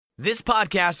This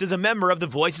podcast is a member of the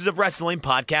Voices of Wrestling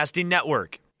Podcasting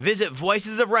Network. Visit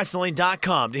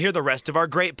voicesofwrestling.com to hear the rest of our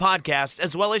great podcasts,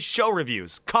 as well as show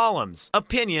reviews, columns,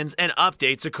 opinions, and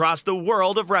updates across the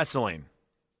world of wrestling.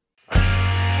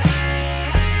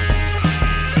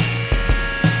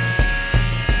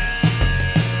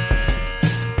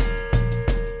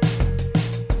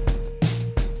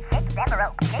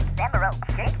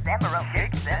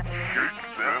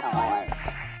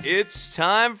 It's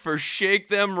time for Shake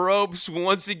Them Ropes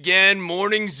once again,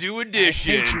 Morning Zoo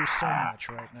edition. I hate you so much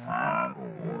right now.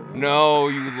 No,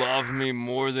 you love me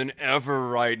more than ever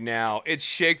right now. It's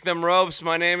Shake Them Ropes.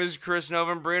 My name is Chris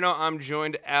Novembrino. I'm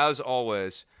joined, as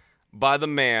always, by the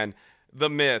man, the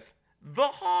myth, the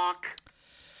Hawk.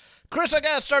 Chris, I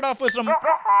gotta start off with some...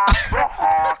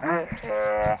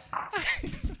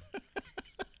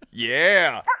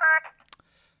 Yeah.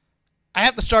 I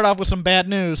have to start off with some bad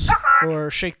news for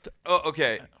Shake... Oh,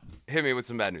 okay. Hit me with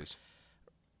some bad news.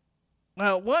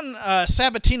 Well, one,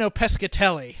 Sabatino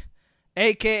Pescatelli,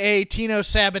 a.k.a. Tino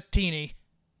Sabatini,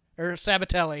 or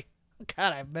Sabatelli.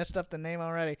 God, I've messed up the name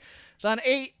already. It's on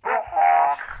 8... I'm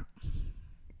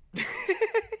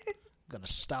going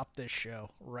to stop this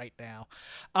show right now.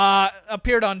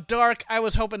 Appeared on Dark. I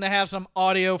was hoping to have some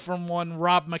audio from one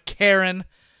Rob McCarran,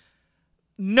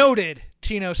 noted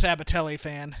Tino Sabatelli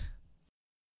fan.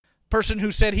 Person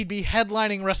who said he'd be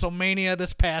headlining WrestleMania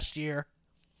this past year.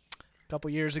 A couple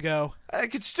years ago.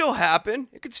 It could still happen.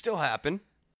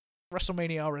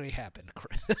 WrestleMania already happened.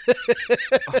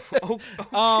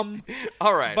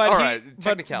 All right. But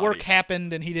Technicality. work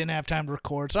happened and he didn't have time to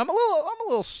record. So I'm a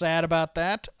little sad about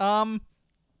that. So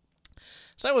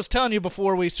I was telling you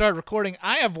before we started recording,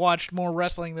 I have watched more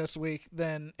wrestling this week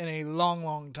than in a long,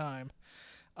 long time.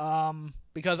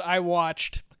 Because I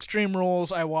watched Extreme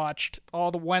Rules, I watched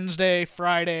all the Wednesday,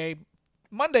 Friday,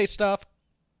 Monday stuff,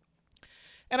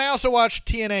 and I also watched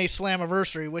TNA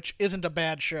Slammiversary, which isn't a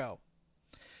bad show.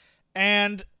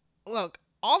 And look,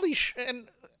 and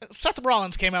Seth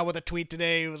Rollins came out with a tweet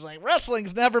today. He was like,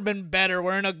 "Wrestling's never been better.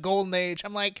 We're in a golden age."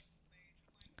 I'm like,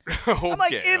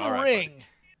 okay, in ring,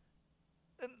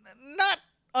 not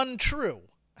untrue.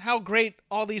 How great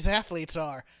all these athletes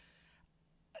are.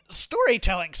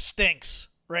 Storytelling stinks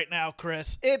right now,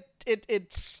 Chris. It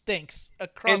stinks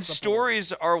across the board. And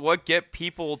stories are what get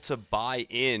people to buy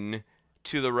in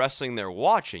to the wrestling they're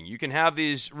watching. You can have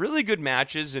these really good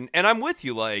matches, and I'm with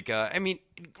you.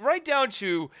 Right down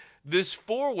to this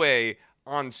 4-way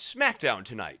on SmackDown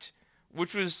tonight,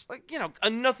 which was a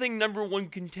nothing number one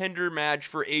contender match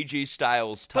for AJ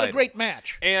Styles' title. But a great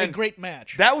match. And a great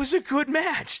match. That was a good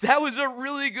match. That was a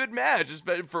really good match.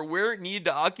 For where it needed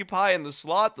to occupy in the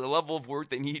slot, the level of work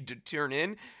they needed to turn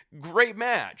in. Great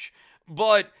match.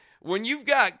 But when you've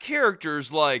got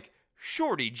characters like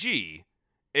Shorty G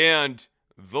and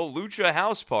the Lucha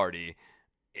House Party,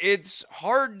 it's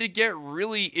hard to get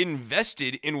really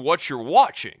invested in what you're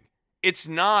watching. It's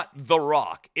not The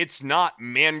Rock. It's not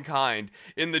Mankind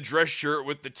in the dress shirt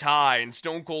with the tie and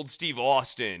Stone Cold Steve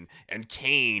Austin and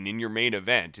Kane in your main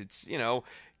event. It's,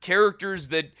 characters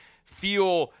that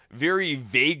feel very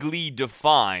vaguely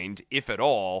defined, if at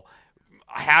all,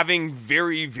 having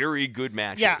very, very good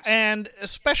matches. Yeah, and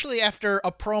especially after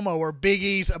a promo where Big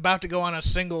E's about to go on a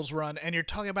singles run and you're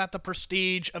talking about the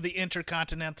prestige of the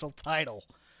Intercontinental title.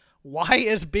 Why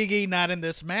is Big E not in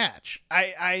this match?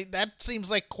 That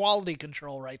seems like quality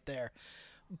control right there.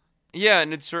 Yeah,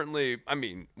 and it's certainly,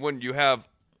 when you have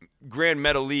Grand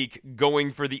Metalik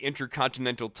going for the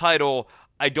Intercontinental title,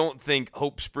 I don't think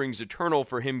hope springs eternal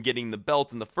for him getting the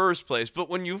belt in the first place. But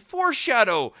when you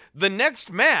foreshadow the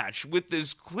next match with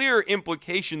this clear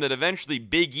implication that eventually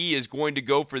Big E is going to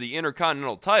go for the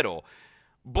Intercontinental title,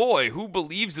 boy, who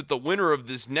believes that the winner of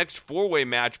this next 4-way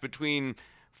match between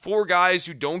 4 guys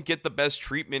who don't get the best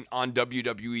treatment on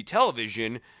WWE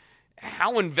television,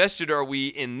 how invested are we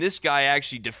in this guy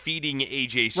actually defeating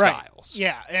AJ Styles? Right.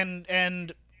 Yeah,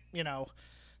 and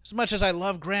as much as I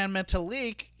love Grand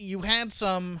Metalik, you had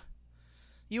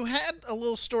a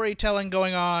little storytelling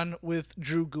going on with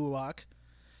Drew Gulak,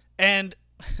 and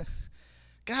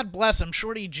God bless him,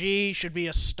 Shorty G should be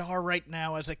a star right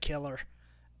now as a killer.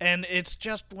 And it's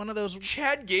just one of those...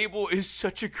 Chad Gable is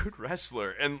such a good wrestler,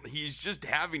 and he's just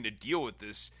having to deal with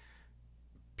this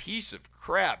piece of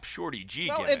crap Shorty G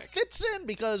gimmick. Well, it fits in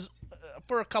because,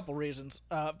 for a couple reasons.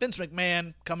 Vince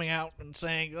McMahon coming out and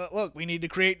saying, look, we need to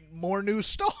create more new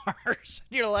stars.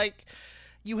 You're like,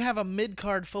 you have a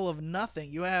mid-card full of nothing.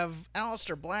 You have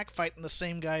Aleister Black fighting the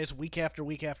same guys week after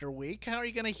week after week. How are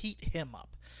you going to heat him up?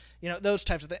 Those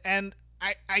types of things. And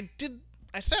I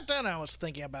sat down and I was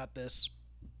thinking about this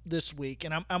week,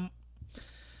 and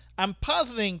I'm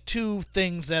positing two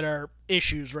things that are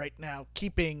issues right now,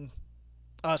 keeping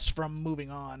us from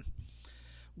moving on.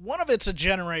 One of it's a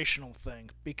generational thing,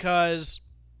 because,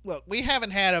 look, we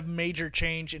haven't had a major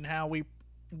change in how we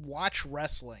watch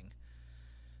wrestling.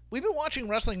 We've been watching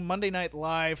wrestling Monday Night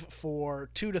Live for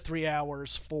 2 to 3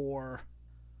 hours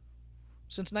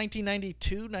since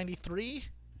 1992, 93,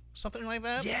 something like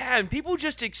that. Yeah, and people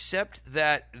just accept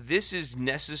that this is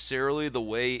necessarily the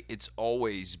way it's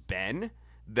always been,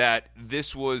 that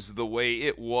this was the way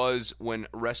it was when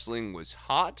wrestling was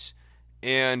hot,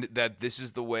 and that this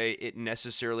is the way it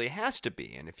necessarily has to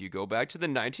be. And if you go back to the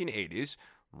 1980s,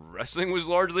 wrestling was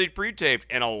largely pre-taped,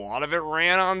 and a lot of it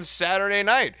ran on Saturday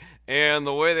night. And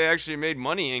the way they actually made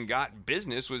money and got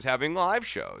business was having live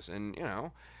shows. And,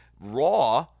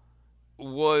 Raw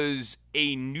was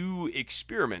a new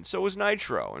experiment. So was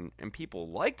Nitro, and people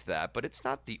liked that, but it's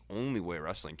not the only way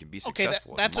wrestling can be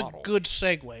successful. Okay, that's as a model. good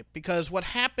segue, because what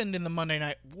happened in the Monday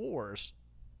Night Wars,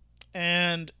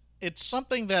 and it's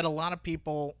something that a lot of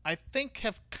people, I think,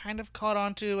 have kind of caught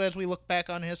on to as we look back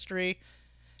on history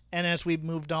and as we've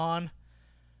moved on,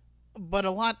 but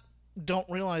a lot don't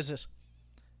realize this.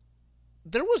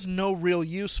 There was no real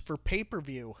use for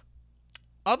pay-per-view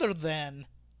other than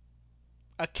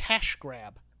a cash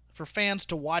grab for fans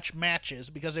to watch matches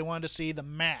because they wanted to see the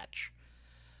match.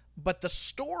 But the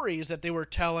stories that they were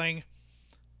telling,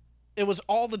 it was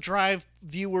all to drive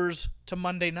viewers to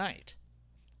Monday night.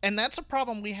 And that's a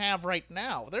problem we have right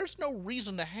now. There's no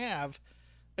reason to have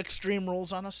Extreme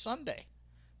Rules on a Sunday.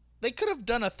 They could have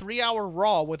done a 3-hour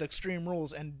Raw with Extreme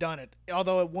Rules and done it,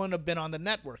 although it wouldn't have been on the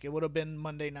network. It would have been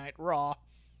Monday Night Raw,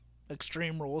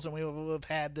 Extreme Rules, and we would have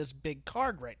had this big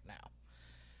card right now.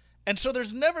 And so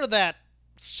there's never that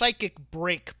psychic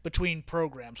break between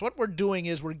programs. What we're doing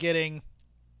is we're getting,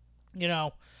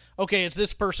 okay, it's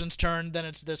this person's turn, then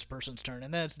it's this person's turn,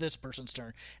 and then it's this person's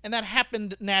turn. And that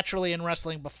happened naturally in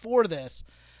wrestling before this.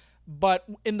 But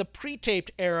in the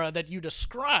pre-taped era that you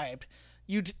described,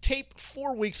 you'd tape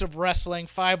 4 weeks of wrestling,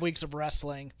 5 weeks of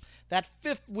wrestling. That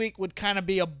fifth week would kind of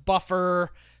be a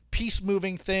buffer,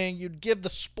 piece-moving thing. You'd give the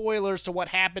spoilers to what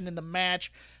happened in the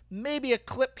match, maybe a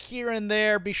clip here and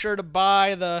there. Be sure to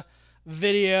buy the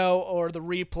video or the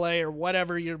replay or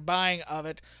whatever you're buying of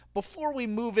it before we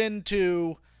move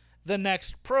into the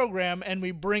next program and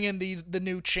we bring in the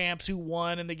new champs who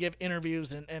won, and they give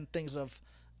interviews and things of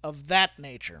that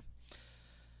nature.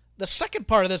 The second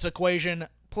part of this equation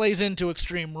plays into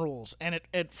Extreme Rules, and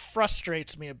it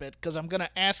frustrates me a bit because I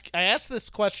asked this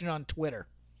question on Twitter,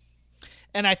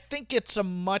 and I think it's a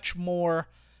much more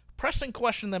pressing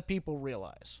question than people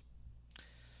realize.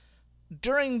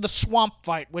 During the Swamp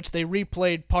Fight, which they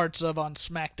replayed parts of on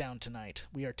SmackDown tonight,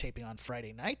 we are taping on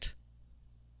Friday night,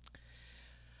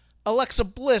 Alexa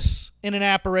Bliss in an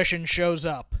apparition shows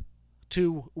up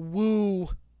to woo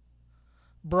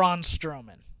Braun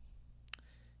Strowman.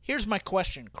 Here's my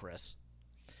question, Chris.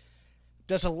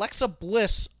 Does Alexa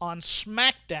Bliss on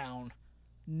SmackDown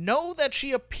know that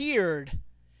she appeared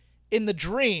in the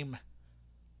dream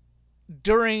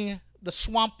during the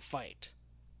Swamp Fight?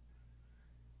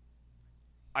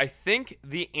 I think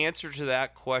the answer to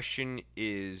that question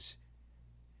is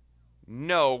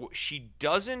no, she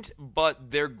doesn't,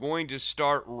 but they're going to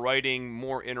start writing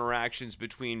more interactions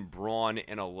between Braun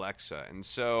and Alexa. And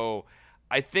so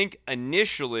I think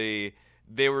initially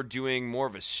they were doing more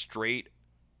of a straight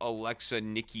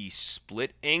Alexa-Nikki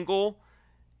split angle.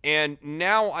 And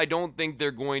now I don't think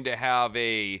they're going to have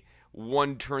a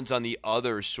one turns on the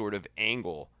other sort of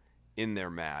angle in their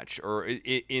match or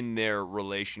in their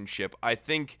relationship. I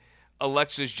think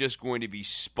Alexa's just going to be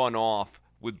spun off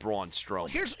with Braun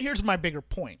Strowman. Well, here's my bigger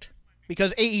point,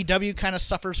 because AEW kind of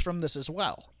suffers from this as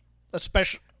well,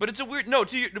 especially. But it's a weird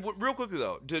real quickly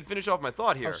though, to finish off my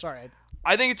thought here. Oh, sorry.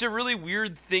 I think it's a really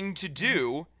weird thing to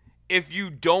do if you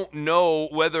don't know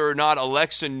whether or not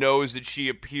Alexa knows that she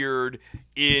appeared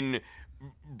in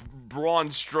Braun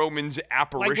Strowman's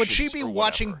apparition. Like, would she be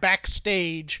watching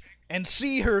backstage and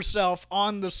see herself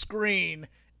on the screen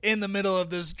in the middle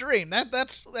of this dream?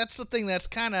 That's the thing that's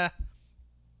kind of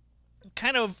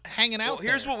hanging out there.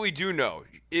 Here's what we do know.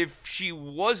 If she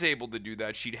was able to do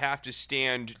that, she'd have to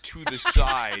stand to the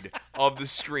side of the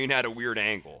screen at a weird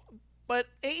angle. But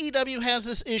AEW has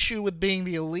this issue with being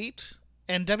the elite,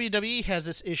 and WWE has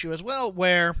this issue as well,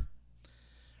 where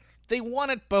they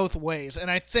want it both ways. And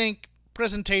I think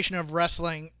presentation of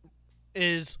wrestling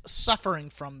is suffering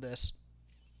from this.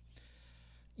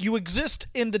 You exist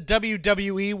in the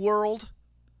WWE world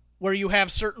where you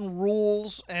have certain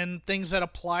rules and things that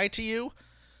apply to you,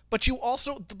 but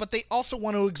they also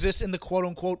want to exist in the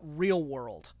quote-unquote real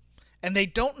world. And they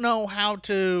don't know how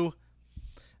to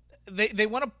they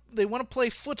want to play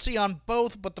footsie on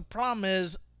both, but the problem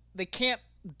is they can't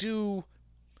do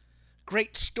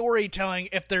great storytelling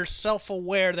if they're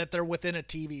self-aware that they're within a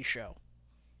TV show.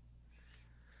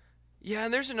 Yeah,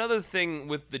 and there's another thing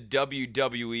with the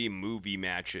WWE movie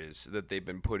matches that they've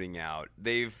been putting out.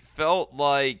 They've felt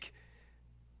like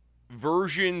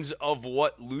versions of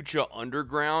what Lucha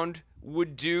Underground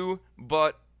would do,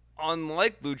 but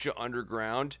unlike Lucha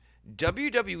Underground,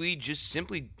 WWE just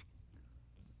simply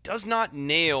does not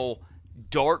nail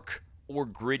dark or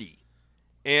gritty.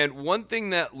 And one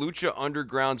thing that Lucha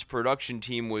Underground's production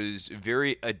team was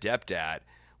very adept at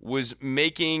was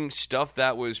making stuff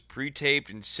that was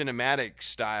pre-taped and cinematic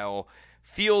style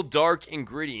feel dark and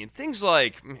gritty. And things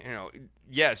like,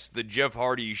 yes, the Jeff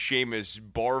Hardy Sheamus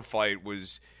bar fight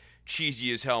was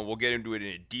cheesy as hell, and we'll get into it in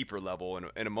a deeper level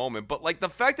in a moment. But like the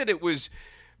fact that it was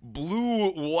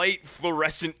blue, white,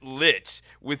 fluorescent lit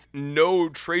with no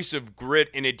trace of grit,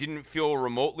 and it didn't feel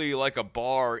remotely like a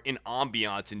bar in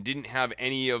ambiance and didn't have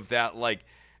any of that like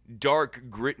dark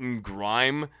grit and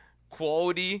grime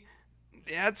quality,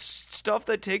 that's stuff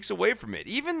that takes away from it.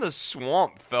 Even the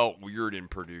swamp felt weird and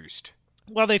produced.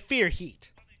 Well, they fear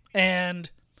heat.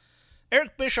 And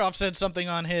Eric Bischoff said something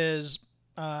on his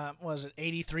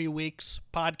 83 Weeks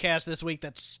podcast this week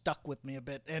that stuck with me a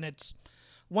bit, and it's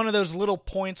one of those little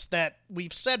points that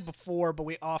we've said before, but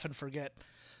we often forget.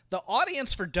 The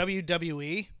audience for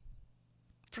WWE,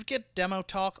 forget demo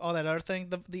talk, all that other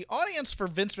thing, the audience for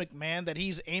Vince McMahon that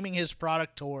he's aiming his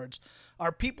product towards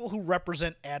are people who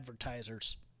represent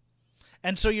advertisers.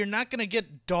 And so you're not going to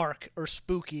get dark or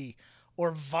spooky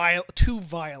or too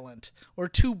violent or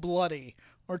too bloody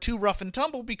or too rough and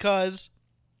tumble because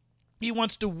he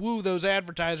wants to woo those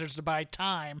advertisers to buy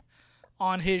time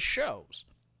on his shows.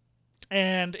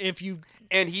 And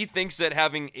he thinks that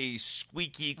having a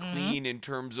squeaky clean in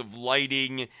terms of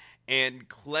lighting and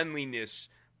cleanliness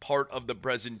part of the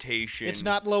presentation, it's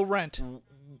not low rent.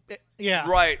 Yeah.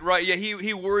 Right. Yeah,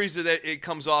 he worries that it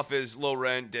comes off as low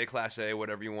rent, de classe,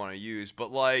 whatever you want to use. But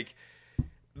like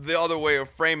the other way of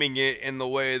framing it, in the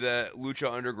way that Lucha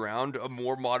Underground, a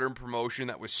more modern promotion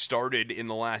that was started in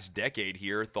the last decade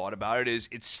here, thought about it, is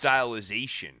it's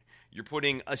stylization. You're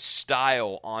putting a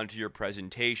style onto your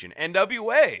presentation.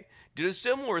 NWA did a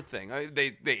similar thing.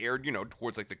 They aired,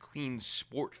 towards like the clean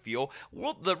sport feel.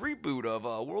 The reboot of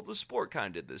World of Sport kind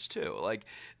of did this too. Like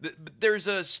there's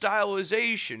a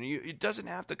stylization. It doesn't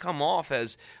have to come off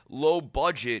as low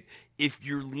budget if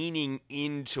you're leaning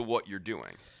into what you're doing.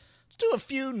 Let's do a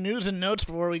few news and notes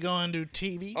before we go into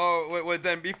TV. Oh, wait,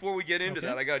 then before we get into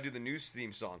that, I got to do the news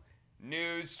theme song.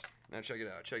 News. Now check it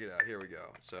out. Here we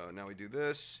go. So now we do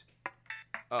this.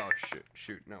 Oh,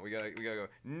 shoot. No, we gotta go.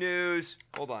 News.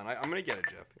 Hold on. I'm gonna get it,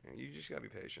 Jeff. You just gotta be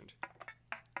patient.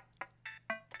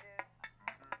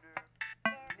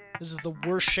 This is the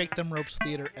worst Shake Them Ropes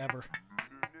theater ever.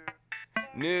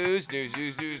 News.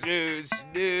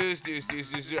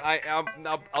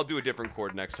 I'll do a different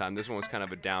chord next time. This one was kind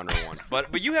of a downer one.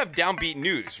 But you have downbeat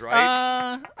news, right?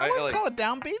 I wouldn't call it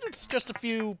downbeat. It's just a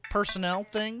few personnel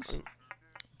things.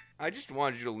 I just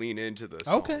wanted you to lean into this.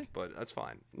 Okay. But that's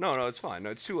fine. No, it's fine.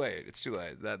 No, it's too late.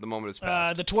 The moment has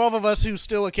passed. The 12 of us who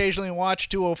still occasionally watch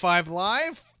 205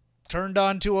 Live turned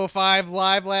on 205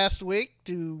 Live last week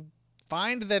to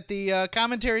find that the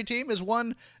commentary team is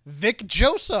one Vic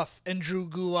Joseph and Drew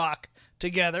Gulak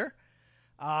together.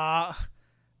 I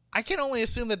can only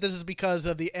assume that this is because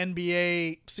of the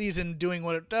NBA season doing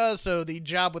what it does, so the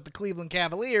job with the Cleveland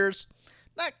Cavaliers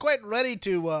not quite ready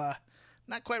to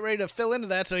fill into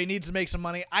that, so he needs to make some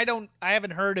money. I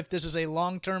haven't heard if this is a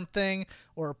long-term thing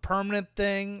or a permanent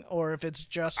thing or if it's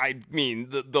just... I mean,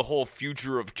 the whole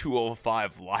future of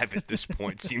 205 Live at this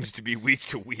point seems to be week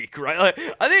to week, right? Like,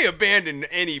 I think abandon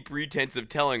any pretense of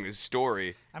telling a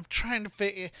story. I'm trying to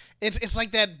figure... It's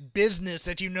like that business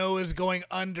that you know is going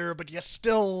under, but you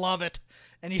still love it,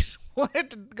 and you want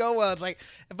it to go well. It's like,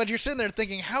 but you're sitting there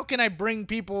thinking, how can I bring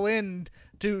people in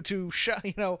to show,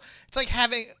 it's like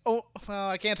having,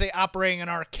 I can't say operating an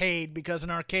arcade because an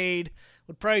arcade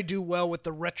would probably do well with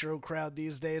the retro crowd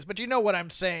these days, but you know what I'm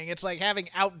saying. It's like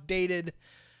having having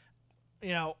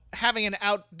an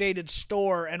outdated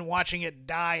store and watching it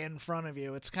die in front of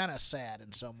you. It's kind of sad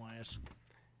in some ways.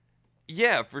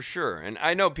 Yeah, for sure. And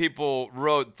I know people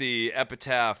wrote the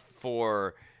epitaph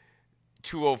for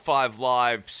 205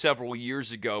 Live several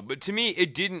years ago, but to me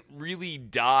it didn't really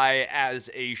die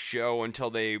as a show until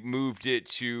they moved it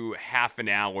to half an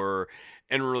hour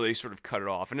and really sort of cut it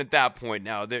off. And at that point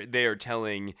now they are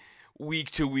telling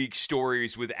week-to-week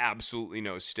stories with absolutely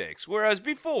no stakes. Whereas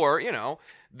before,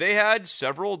 they had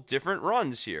several different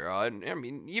runs here. I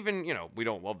mean, even, we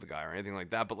don't love the guy or anything like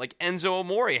that, but like Enzo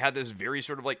Amore had this very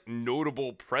sort of like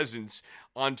notable presence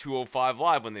on 205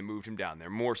 Live when they moved him down there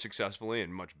more successfully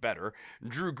and much better.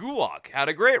 Drew Gulak had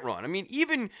a great run. I mean,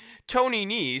 even Tony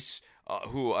Nese,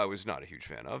 who I was not a huge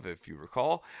fan of, if you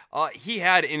recall, he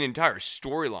had an entire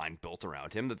storyline built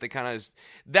around him that they kind of,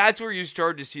 that's where you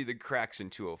started to see the cracks in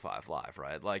 205 Live,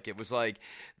 right? Like, it was like,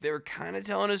 they were kind of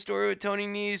telling a story with Tony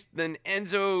Nese, then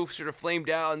Enzo sort of flamed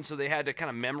out, and so they had to kind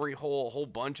of memory hole a whole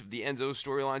bunch of the Enzo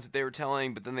storylines that they were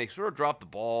telling, but then they sort of dropped the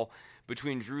ball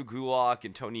between Drew Gulak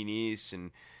and Tony Nese,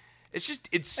 and it's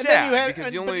sad.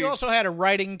 But you also had a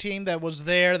writing team that was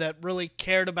there that really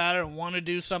cared about it and wanted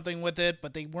to do something with it,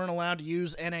 but they weren't allowed to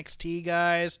use NXT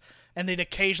guys, and they'd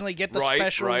occasionally get the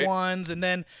special ones, and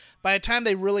then by the time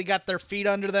they really got their feet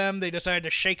under them, they decided to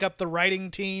shake up the writing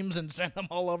teams and send them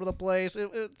all over the place.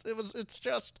 It's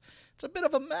a bit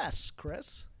of a mess,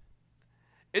 Chris.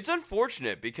 It's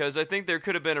unfortunate because I think there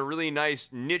could have been a really nice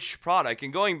niche product,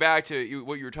 and going back to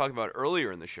what you were talking about earlier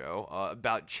in the show,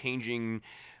 about changing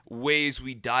ways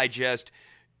we digest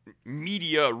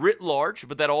media writ large,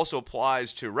 but that also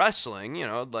applies to wrestling,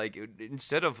 like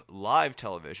instead of live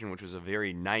television, which was a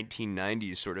very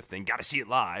 1990s sort of thing, gotta see it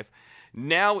live,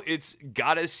 now it's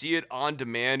gotta see it on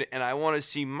demand, and I want to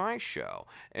see my show.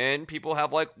 And people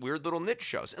have like weird little niche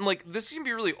shows, and like this can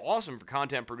be really awesome for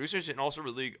content producers and also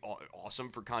really awesome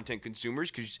for content consumers,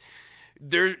 because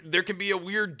there can be a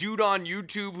weird dude on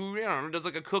YouTube who, does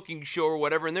like a cooking show or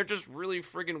whatever, and they're just really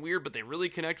friggin' weird, but they really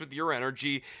connect with your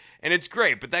energy, and it's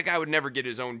great. But that guy would never get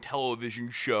his own television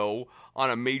show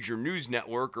on a major news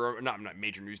network, or not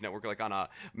major news network, like on a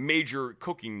major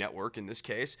cooking network in this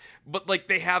case. But like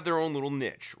they have their own little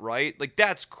niche, right? Like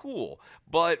that's cool.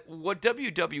 But what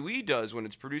WWE does when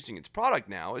it's producing its product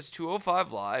now is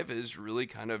 205 Live is really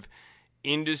kind of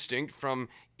indistinct from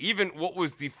even what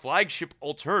was the flagship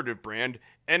alternative brand,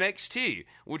 NXT,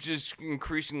 which is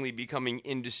increasingly becoming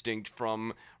indistinct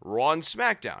from Raw and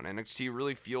SmackDown. NXT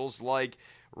really feels like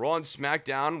Raw and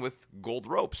SmackDown with gold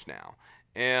ropes now.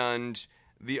 And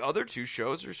the other two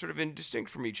shows are sort of indistinct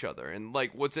from each other. And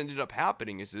like what's ended up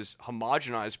happening is this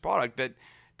homogenized product that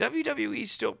WWE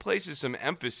still places some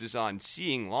emphasis on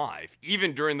seeing live,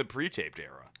 even during the pre-taped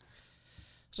era.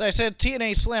 So I said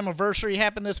TNA Slammiversary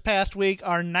happened this past week.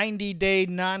 Our 90-day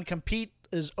non-compete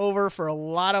is over for a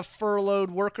lot of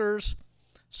furloughed workers.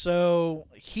 So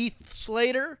Heath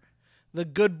Slater, the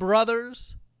Good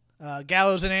Brothers,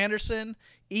 Gallows and Anderson,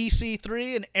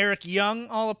 EC3, and Eric Young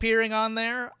all appearing on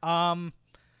there.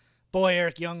 Boy,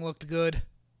 Eric Young looked good.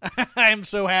 I'm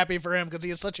so happy for him because he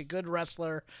is such a good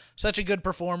wrestler, such a good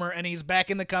performer, and he's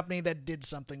back in the company that did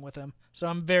something with him. So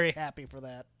I'm very happy for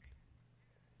that.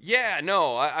 Yeah,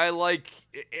 no, I like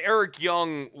Eric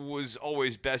Young was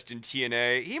always best in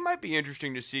TNA. He might be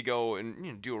interesting to see go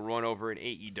and do a run over in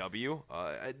AEW.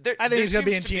 I think he's going to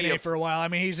be in TNA for a while. I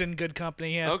mean, he's in good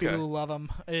company. He has people who love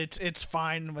him. It's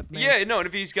fine with me. Yeah, no, and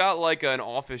if he's got like an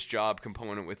office job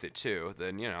component with it too,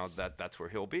 then that's where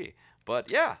he'll be. But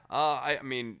yeah, I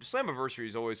mean, Slammiversary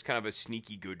is always kind of a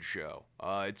sneaky good show.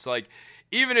 It's like,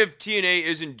 even if TNA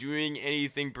isn't doing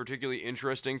anything particularly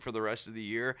interesting for the rest of the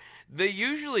year, they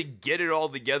usually get it all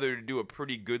together to do a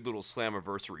pretty good little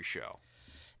Slammiversary show.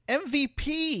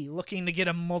 MVP looking to get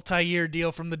a multi-year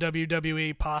deal from the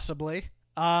WWE, possibly.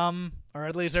 Or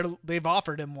at least they've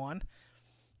offered him one.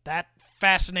 That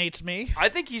fascinates me. I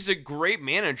think he's a great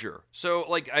manager. So,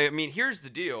 here's the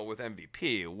deal with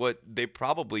MVP. What they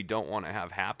probably don't want to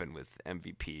have happen with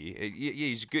MVP.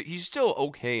 He's good. He's still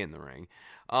okay in the ring.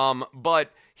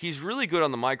 But he's really good on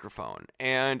the microphone.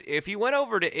 And if he went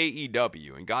over to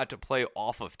AEW and got to play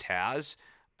off of Taz,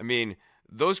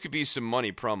 those could be some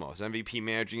money promos. MVP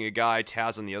managing a guy,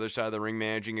 Taz on the other side of the ring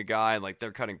managing a guy, like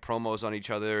they're cutting promos on each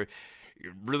other,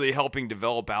 really helping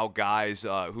develop out guys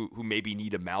who maybe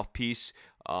need a mouthpiece.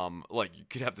 Like you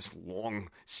could have this long,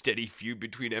 steady feud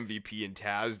between MVP and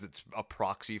Taz that's a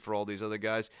proxy for all these other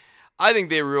guys. I think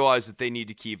they realize that they need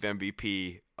to keep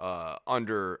MVP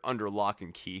under lock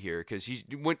and key here, because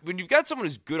when you've got someone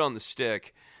who's good on the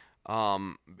stick,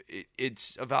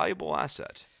 it's a valuable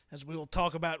asset. As we will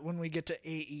talk about when we get to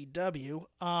AEW,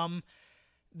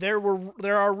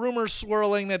 there are rumors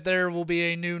swirling that there will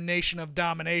be a new Nation of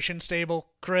Domination stable.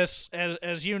 Chris,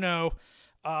 as you know,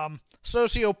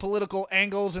 socio-political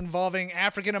angles involving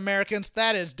African Americans,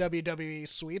 that is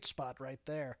WWE's sweet spot right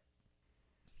there.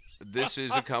 This is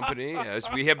a company, as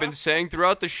we have been saying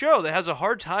throughout the show, that has a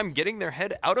hard time getting their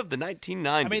head out of the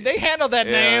 1990s. They handled that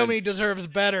Naomi deserves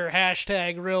better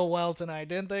hashtag real well tonight,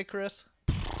 didn't they, Chris?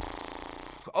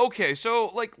 Okay, so,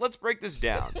 like, let's break this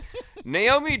down.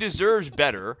 Naomi Deserves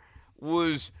Better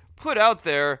was put out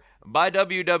there by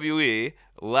WWE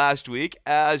last week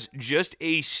as just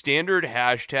a standard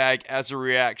hashtag as a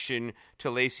reaction to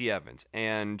Lacey Evans.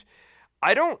 And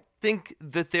I don't think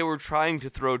that they were trying to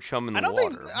throw chum in the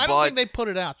water. I don't think they put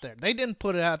it out there. They didn't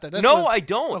put it out there. I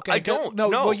don't. Okay, I don't. No,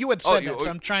 no. well, you had said that, so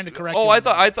I'm trying to correct you. I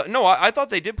thought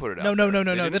they did put it out there.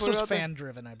 No. This was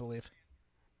fan-driven, I believe.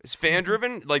 It's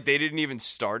fan-driven? Like, they didn't even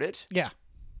start it? Yeah.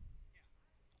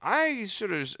 I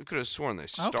could have sworn they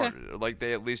started it. Like,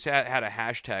 they at least had a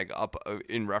hashtag up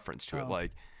in reference to it. Like,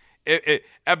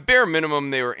 at bare minimum,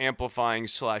 they were amplifying /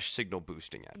 signal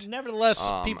boosting it.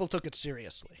 Nevertheless, people took it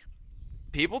seriously.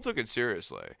 People took it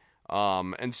seriously.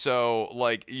 And so,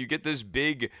 like, you get this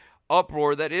big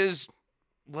uproar that is,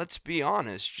 let's be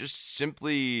honest, just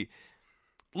simply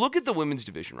look at the women's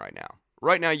division right now.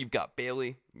 Right now, you've got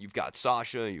Bayley, you've got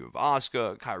Sasha, you have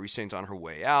Asuka, Kairi Sane's on her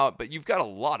way out, but you've got a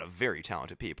lot of very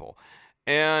talented people.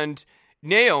 And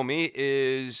Naomi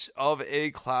is of a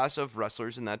class of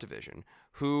wrestlers in that division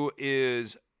who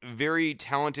is very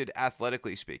talented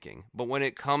athletically speaking. But when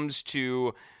it comes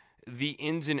to the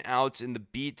ins and outs and the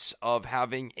beats of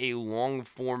having a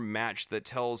long-form match that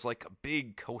tells like a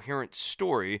big, coherent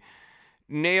story,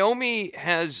 Naomi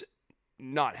has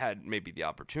not had maybe the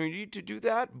opportunity to do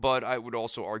that, but I would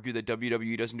also argue that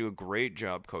WWE doesn't do a great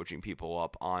job coaching people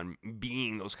up on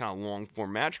being those kind of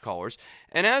long-form match callers.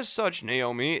 And as such,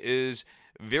 Naomi is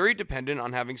very dependent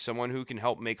on having someone who can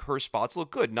help make her spots look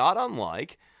good, not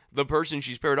unlike the person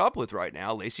she's paired up with right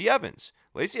now, Lacey Evans.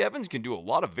 Lacey Evans can do a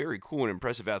lot of very cool and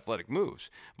impressive athletic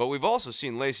moves, but we've also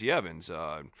seen Lacey Evans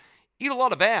eat a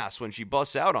lot of ass when she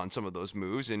busts out on some of those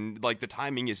moves and like the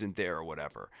timing isn't there or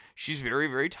whatever. She's very,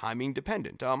 very timing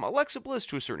dependent. Alexa Bliss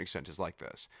to a certain extent is like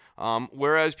this.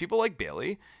 Whereas people like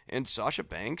Bayley and Sasha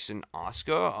Banks and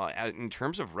Asuka, in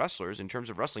terms of wrestlers, in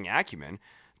terms of wrestling acumen,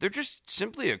 they're just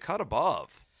simply a cut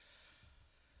above.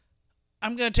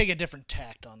 I'm going to take a different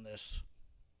tact on this.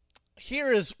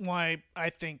 Here is why I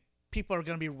think people are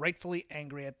going to be rightfully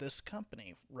angry at this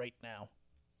company right now.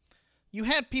 You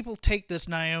had people take this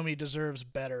Naomi Deserves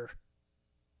Better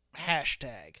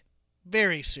hashtag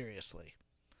very seriously.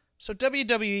 So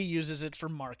WWE uses it for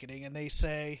marketing, and they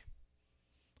say,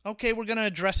 okay, we're going to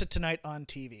address it tonight on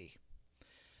TV.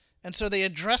 And so they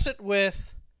address it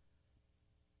with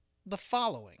the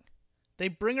following. They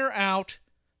bring her out.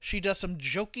 She does some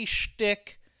jokey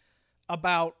shtick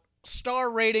about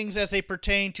star ratings as they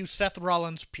pertain to Seth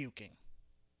Rollins puking.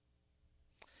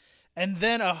 And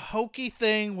then a hokey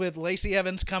thing with Lacey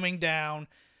Evans coming down.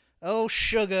 Oh,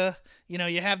 sugar. You know,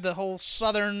 you have the whole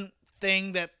Southern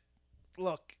thing that,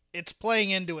 look, it's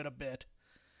playing into it a bit.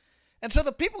 And so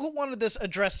the people who wanted this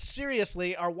addressed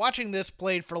seriously are watching this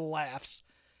played for laughs,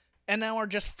 and now are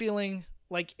just feeling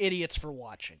like idiots for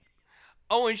watching.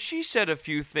 Oh, and she said a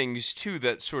few things, too,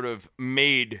 that sort of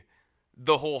made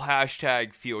the whole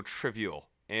hashtag feel trivial.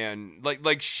 And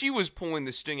like she was pulling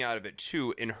the sting out of it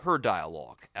too in her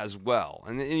dialogue as well.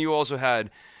 And you also had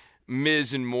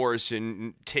Miz and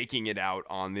Morrison taking it out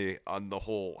on the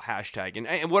whole hashtag.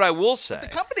 And what I will say, but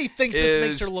the company thinks this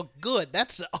makes her look good.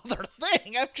 That's the other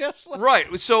thing. I'm just like...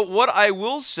 Right. So what I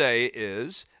will say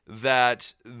is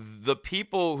that the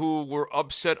people who were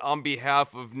upset on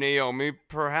behalf of Naomi,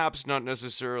 perhaps not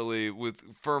necessarily with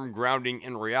firm grounding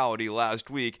in reality last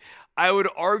week, I would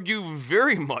argue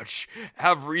very much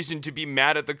have reason to be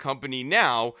mad at the company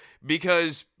now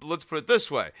because, let's put it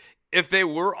this way, if they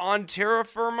were on terra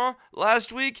firma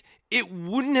last week, it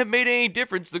wouldn't have made any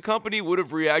difference. The company would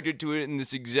have reacted to it in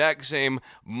this exact same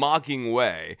mocking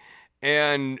way.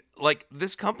 And, like,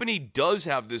 this company does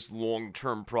have this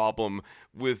long-term problem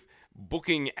with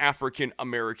booking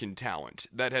African-American talent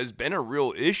that has been a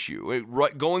real issue,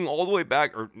 going all the way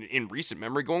back, or in recent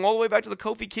memory, going all the way back to the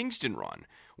Kofi Kingston run,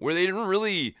 where they didn't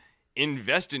really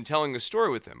invest in telling a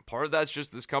story with him. Part of that's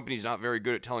just this company's not very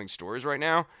good at telling stories right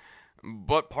now,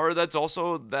 but part of that's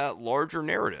also that larger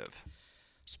narrative.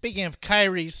 Speaking of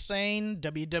Kairi Sane,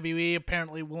 WWE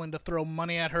apparently willing to throw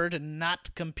money at her to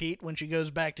not compete when she goes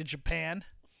back to Japan.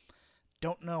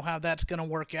 Don't know how that's going to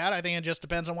work out. I think it just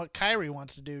depends on what Kairi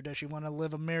wants to do. Does she want to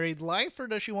live a married life, or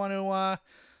does she want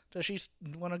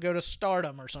to go to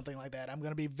Stardom or something like that? I'm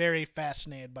going to be very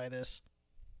fascinated by this.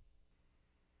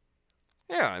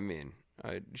 Yeah, I mean,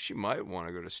 she might want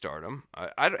to go to Stardom.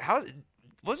 How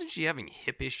wasn't she having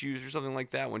hip issues or something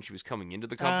like that when she was coming into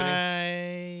the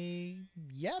company?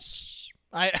 Yes.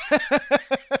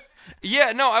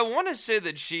 Yeah, no, I want to say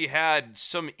that she had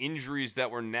some injuries that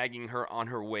were nagging her on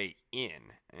her way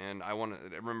in. And I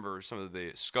remember some of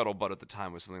the scuttlebutt at the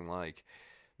time was something like,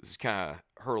 this is kind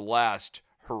of her last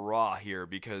hurrah here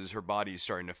because her body is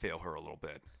starting to fail her a little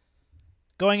bit.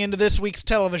 Going into this week's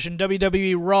television,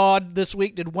 WWE Raw this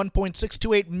week did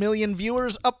 1.628 million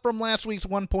viewers, up from last week's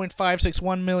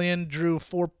 1.561 million, drew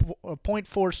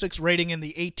 4.46 rating in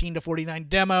the 18 to 49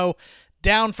 demo,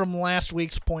 down from last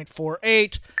week's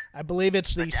 0.48. I believe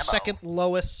it's the second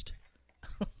lowest.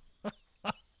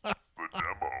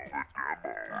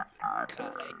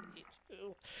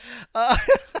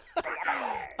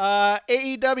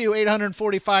 AEW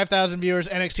 845,000 viewers,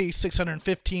 NXT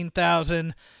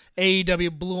 615,000.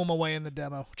 AEW blew them away in the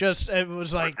demo. It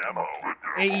was like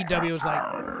AEW was like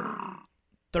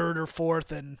third or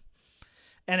fourth, and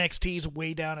NXT's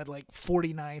way down at like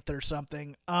 49th or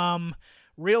something.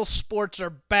 Real sports are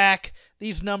back.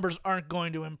 These numbers aren't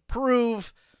going to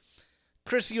improve.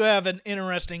 Chris, you have an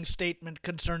interesting statement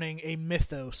concerning a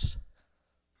mythos.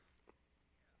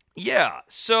 Yeah,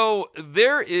 so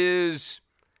there is,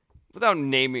 without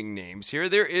naming names here,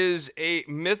 there is a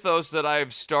mythos that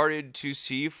I've started to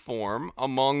see form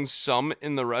among some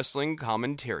in the wrestling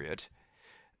commentariat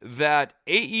that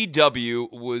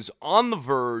AEW was on the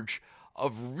verge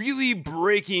of really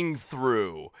breaking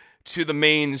through to the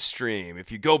mainstream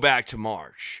if you go back to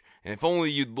March. And if only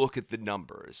you'd look at the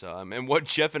numbers. And what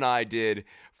Jeff and I did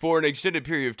for an extended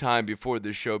period of time before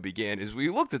this show began is we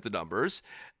looked at the numbers,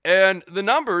 and the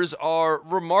numbers are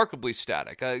remarkably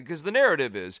static. Because the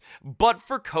narrative is, but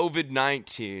for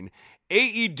COVID-19,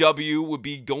 AEW would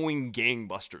be going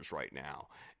gangbusters right now.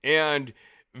 And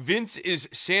Vince is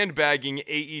sandbagging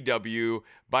AEW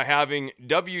by having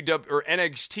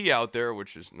NXT out there,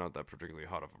 which is not that particularly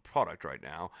hot of a product right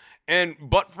now.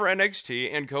 But for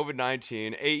NXT and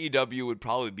COVID-19, AEW would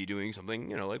probably be doing something,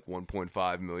 like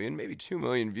 1.5 million, maybe 2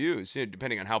 million views,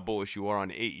 depending on how bullish you are on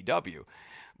AEW.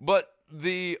 But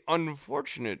the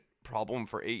unfortunate problem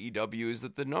for AEW is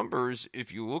that the numbers,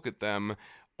 if you look at them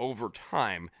over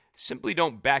time, simply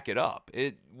don't back it up.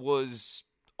 It was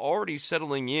already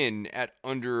settling in at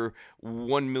under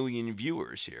 1 million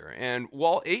viewers here. And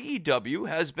while AEW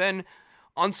has been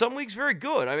on some weeks very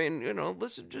good, I mean,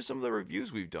 listen to some of the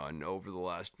reviews we've done over the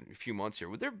last few months here.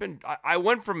 I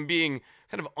went from being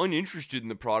kind of uninterested in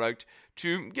the product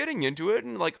to getting into it,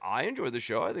 and I enjoy the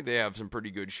show. I think they have some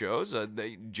pretty good shows.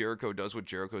 Jericho does what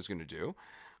Jericho's going to do.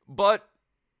 But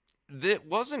it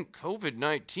wasn't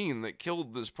COVID-19 that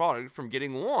killed this product from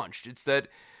getting launched. It's that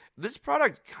this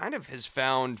product kind of has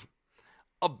found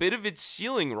a bit of its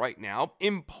ceiling right now,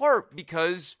 in part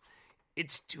because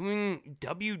it's doing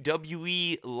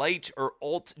WWE light or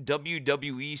alt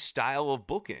WWE style of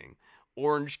booking.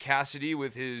 Orange Cassidy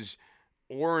with his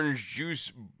orange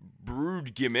juice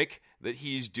brewed gimmick that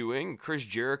he's doing, Chris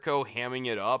Jericho hamming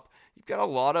it up. You've got a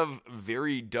lot of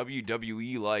very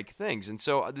WWE-like things. And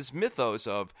so this mythos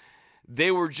of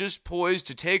they were just poised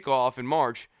to take off in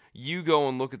March, you go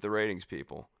and look at the ratings,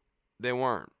 people. They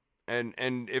weren't. And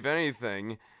if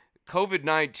anything,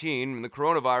 COVID-19, the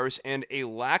coronavirus, and a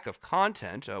lack of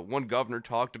content. One governor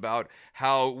talked about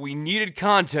how we needed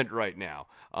content right now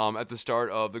at the start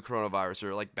of the coronavirus,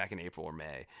 or back in April or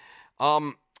May.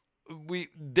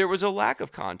 There was a lack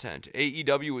of content.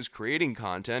 AEW was creating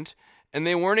content, and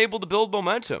they weren't able to build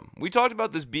momentum. We talked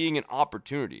about this being an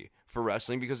opportunity for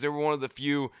wrestling because they were one of the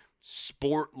few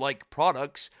sport-like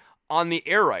products on the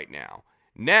air right now.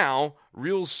 Now,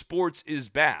 real sports is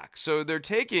back. So they're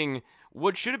taking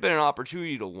what should have been an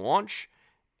opportunity to launch,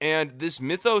 and this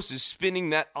mythos is spinning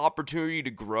that opportunity to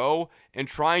grow and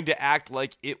trying to act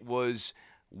like it was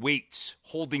weights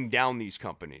holding down these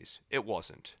companies. It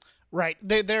wasn't. Right.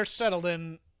 They're settled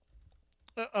in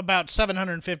about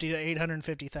 750 to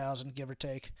 850,000, give or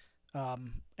take,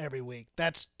 every week.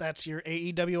 That's your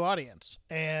AEW audience.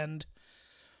 And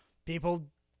people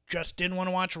just didn't want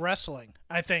to watch wrestling.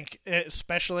 I think,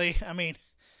 especially,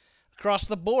 across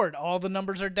the board, all the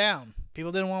numbers are down.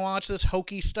 People didn't want to watch this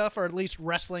hokey stuff, or at least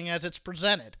wrestling as it's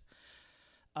presented.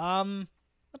 Let's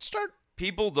start.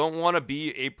 People don't want to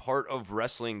be a part of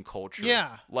wrestling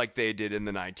culture like they did in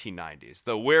the 1990s.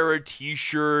 The wear a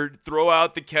t-shirt, throw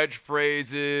out the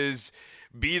catchphrases,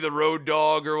 be the road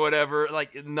dog or whatever.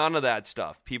 None of that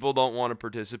stuff. People don't want to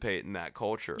participate in that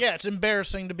culture. Yeah, it's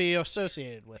embarrassing to be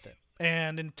associated with it.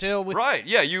 And until we... Right,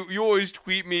 yeah, you always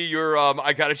tweet me your,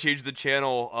 I gotta change the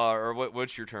channel, or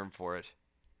what's your term for it?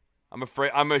 I'm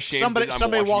ashamed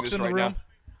somebody walks in the room. Now.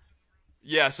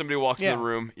 Yeah, somebody walks in the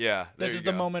room. Yeah, this is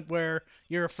the moment where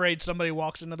you're afraid somebody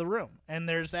walks into the room, and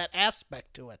there's that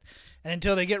aspect to it. And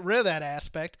until they get rid of that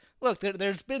aspect, look,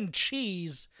 there's been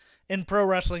cheese in pro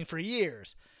wrestling for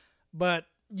years, but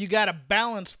you got to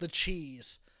balance the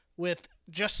cheese with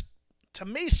just, to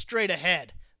me, straight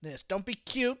ahead. Don't be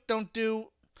cute. Don't do,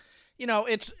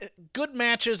 it's good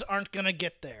matches aren't going to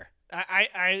get there.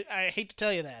 I hate to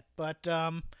tell you that, but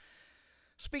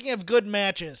speaking of good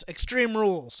matches, Extreme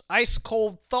Rules, Ice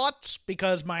Cold Thoughts,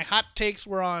 because my hot takes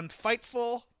were on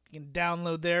Fightful. You can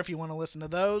download there if you want to listen to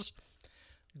those.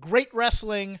 Great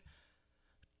wrestling,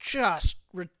 just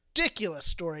ridiculous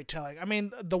storytelling. I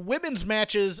mean, the women's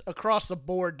matches across the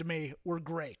board to me were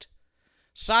great.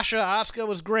 Sasha Asuka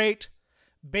was great.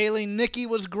 Bayley Nikki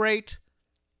was great.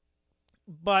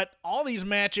 But all these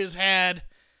matches had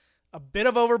a bit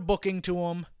of overbooking to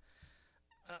them.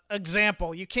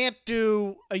 Example, you can't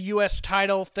do a U.S.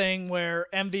 title thing where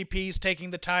MVP's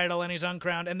taking the title and he's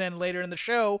uncrowned, and then later in the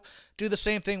show, do the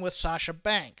same thing with Sasha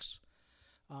Banks.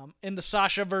 In the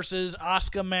Sasha versus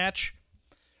Asuka match,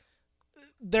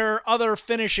 there are other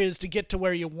finishes to get to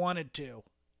where you wanted to.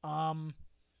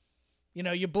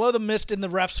 You blow the mist in the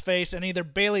ref's face, and either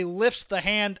Bayley lifts the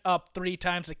hand up 3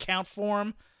 times to count for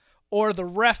him, or the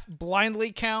ref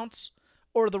blindly counts,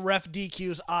 or the ref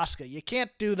DQs Asuka. You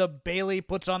can't do the Bayley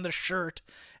puts on the shirt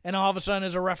and all of a sudden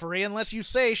is a referee unless you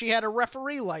say she had a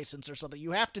referee license or something.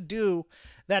 You have to do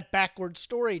that backward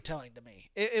storytelling to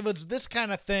me. It was this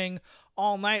kind of thing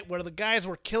all night where the guys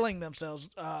were killing themselves.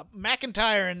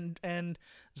 McIntyre and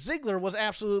Ziggler was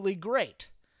absolutely great.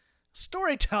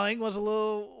 Storytelling was a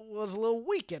little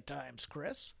weak at times,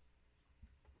 Chris.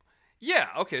 Yeah,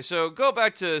 okay, so go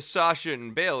back to Sasha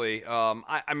and Bayley.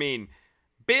 I mean,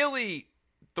 Bayley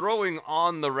throwing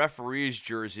on the referee's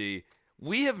jersey,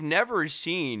 we have never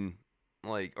seen,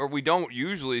 or we don't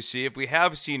usually see. If we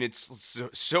have seen, it's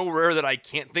so rare that I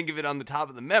can't think of it on the top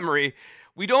of the memory.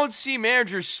 We don't see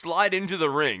managers slide into the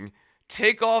ring,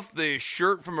 take off the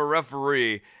shirt from a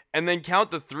referee, and then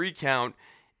count the 3 count,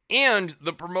 and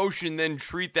the promotion then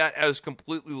treat that as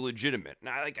completely legitimate.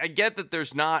 Now, I get that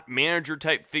there's not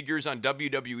manager-type figures on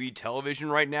WWE television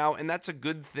right now, and that's a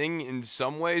good thing in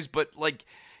some ways, but,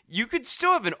 you could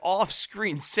still have an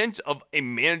off-screen sense of a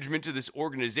management to this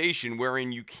organization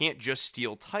wherein you can't just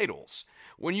steal titles.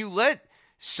 When you let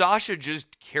Sasha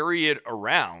just carry it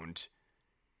around,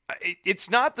 it's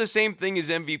not the same thing as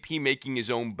MVP making his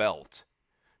own belt.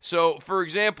 So, for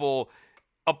example,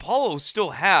 Apollo still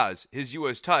has his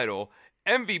U.S. title.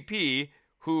 MVP,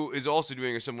 who is also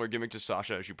doing a similar gimmick to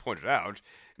Sasha, as you pointed out,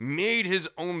 made his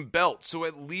own belt, so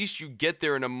at least you get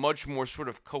there in a much more sort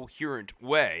of coherent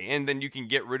way, and then you can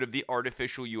get rid of the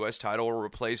artificial U.S. title or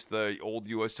replace the old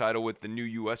U.S. title with the new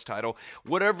U.S. title,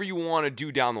 whatever you want to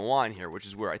do down the line here, which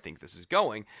is where I think this is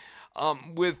going.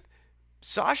 With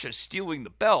Sasha stealing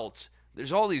the belt,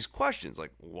 there's all these questions,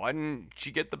 why didn't she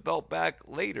get the belt back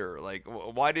later?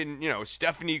 Why didn't,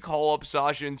 Stephanie call up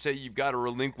Sasha and say, you've got to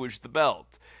relinquish the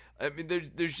belt? I mean,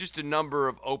 there's just a number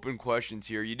of open questions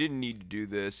here. You didn't need to do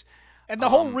this. And the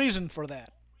whole reason for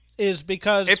that is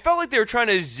because... It felt like they were trying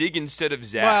to zig instead of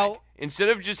zag. Well, instead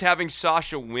of just having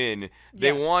Sasha win,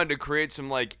 they yes. wanted to create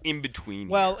some, in-between.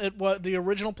 Well, the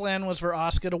original plan was for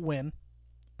Asuka to win,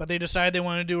 but they decided they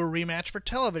wanted to do a rematch for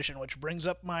television, which brings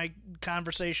up my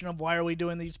conversation of why are we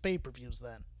doing these pay-per-views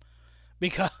then?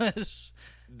 Because...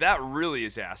 That really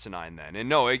is asinine then. And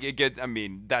no,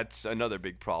 that's another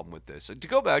big problem with this. To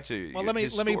go back to let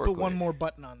me put one more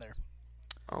button on there.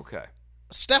 Okay.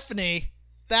 Stephanie,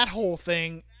 that whole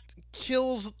thing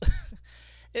kills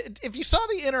if you saw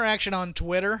the interaction on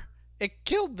Twitter, it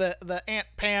killed the Aunt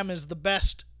Pam is the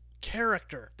best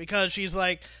character because she's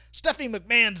like, Stephanie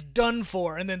McMahon's done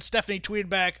for, and then Stephanie tweeted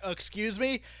back, excuse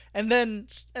me, and then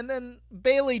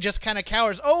Bayley just kind of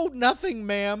cowers, oh, nothing,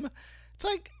 ma'am. It's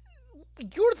like,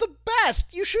 you're the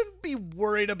best. You shouldn't be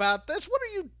worried about this. What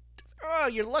are you... Oh,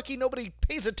 you're lucky nobody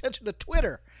pays attention to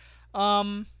Twitter.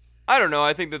 I don't know.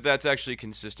 I think that's actually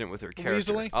consistent with her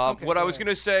character. Okay, what I was going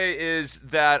to say is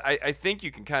that I think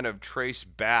you can kind of trace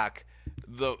back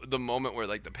the moment where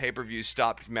the pay-per-view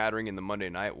stopped mattering in the Monday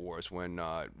Night Wars when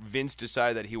Vince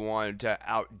decided that he wanted to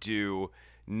outdo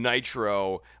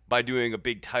Nitro by doing a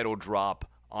big title drop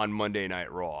on Monday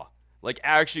Night Raw.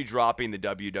 Actually dropping the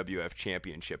WWF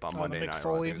Championship on Monday Night Raw. The Mick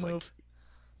Foley move?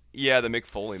 Yeah, the Mick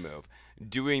Foley move.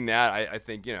 Doing that, I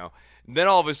think, then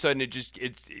all of a sudden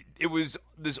it was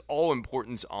this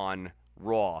all-importance on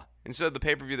Raw instead of the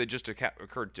pay-per-view that just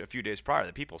occurred a few days prior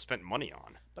that people spent money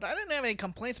on. But I didn't have any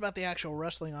complaints about the actual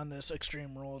wrestling on this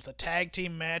Extreme Rules. The tag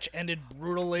team match ended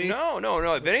brutally. No.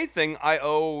 If anything, I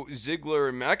owe Ziggler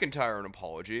and McIntyre an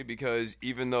apology because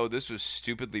even though this was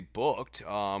stupidly booked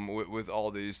with all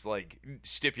these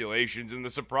stipulations and the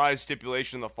surprise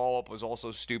stipulation, the follow-up was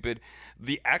also stupid,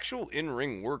 the actual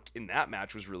in-ring work in that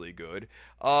match was really good.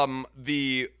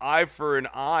 The eye for an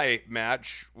eye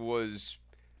match was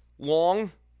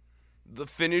long. The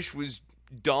finish was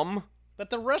dumb.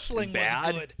 But the wrestling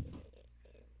was good.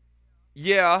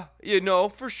 Yeah, no,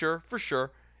 for sure.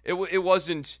 It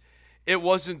wasn't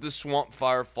the Swamp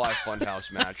Firefly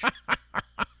Funhouse match.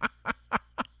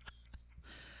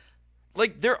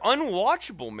 Like, they're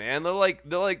unwatchable, man. They're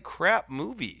like crap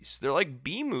movies. They're like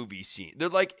B movie scenes. They're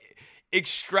like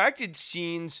extracted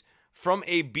scenes from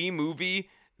a B movie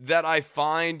that I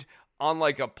find on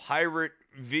like a pirate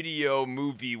video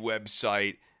movie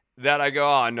website that I go,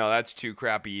 oh no, that's too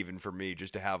crappy even for me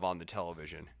just to have on the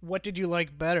television. What did you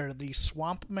like better, the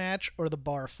swamp match or the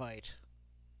bar fight?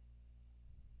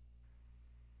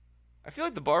 I feel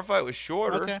like the bar fight was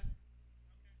shorter. Okay.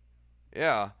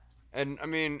 Yeah. And, I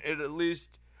mean, it at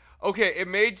least... Okay, it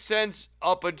made sense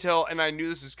up until, and I knew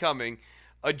this was coming,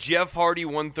 a Jeff Hardy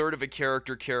 1/3 of a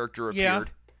character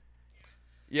appeared.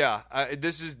 Yeah.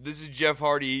 This is Jeff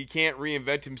Hardy. He can't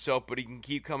reinvent himself, but he can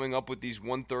keep coming up with these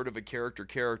 1/3 of a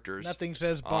characters. Nothing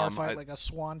says bar fight like a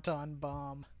swanton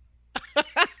bomb.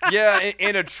 Yeah,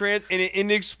 and an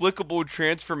inexplicable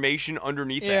transformation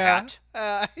underneath a hat.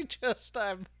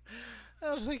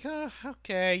 I was like, oh,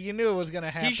 okay, you knew it was going to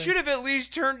happen. He should have at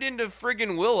least turned into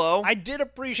friggin' Willow. I did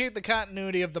appreciate the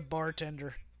continuity of the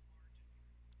bartender.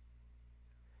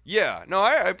 Yeah, no,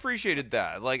 I appreciated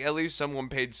that. Like, at least someone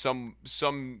paid some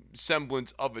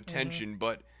semblance of attention,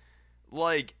 but,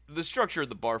 like, the structure of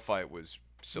the bar fight was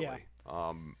silly.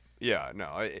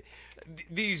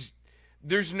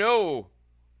 There's no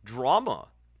drama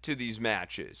to these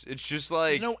matches. It's just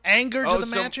like... There's no anger to the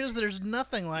matches. There's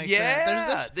nothing like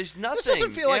that. There's nothing. This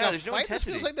doesn't feel like a there's no fight. This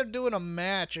intensity. feels like they're doing a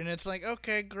match, and it's like,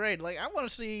 okay, great. Like, I want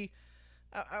to see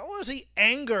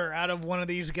anger out of one of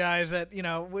these guys that, you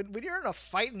know, when you're in a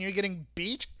fight and you're getting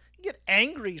beat, you get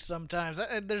angry sometimes.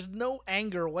 There's no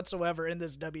anger whatsoever in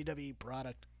this WWE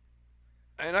product.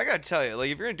 And I gotta tell you,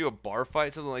 like, if you're gonna do a bar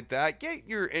fight, something like that, and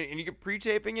you get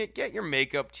pre-taping it, get your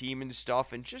makeup team and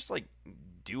stuff, and just, like,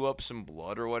 do up some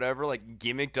blood or whatever, like,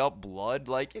 gimmicked up blood,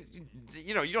 like,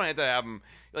 you know, you don't have to have them,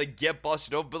 like, get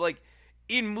busted open, but, like,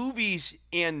 in movies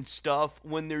and stuff,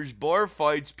 when there's bar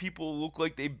fights, people look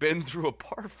like they've been through a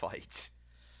bar fight.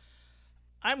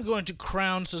 I'm going to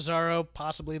crown Cesaro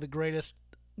possibly the greatest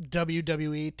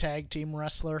WWE tag team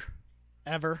wrestler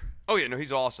ever. Oh yeah, no,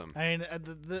 he's awesome. I mean,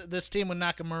 this team with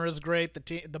Nakamura is great.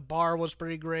 The bar was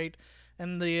pretty great,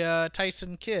 and the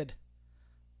Tyson Kidd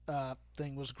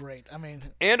thing was great. I mean,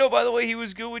 and by the way, he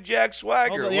was good with Jack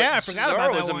Swagger. I forgot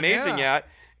about that was one. Amazing yeah.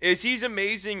 He's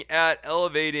amazing at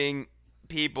elevating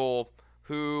people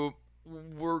who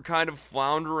were kind of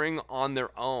floundering on their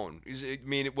own. I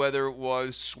mean, whether it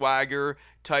was Swagger,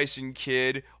 Tyson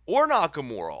Kidd, or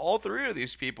Nakamura, all three of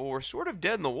these people were sort of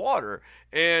dead in the water.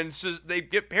 And so they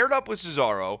get paired up with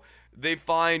Cesaro. They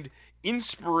find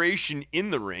inspiration in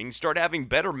the ring, start having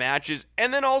better matches,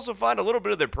 and then also find a little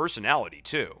bit of their personality,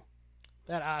 too.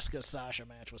 That Asuka-Sasha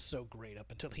match was so great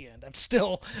up until the end. I'm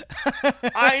still...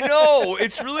 I know.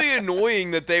 It's really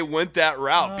annoying that they went that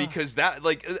route because that,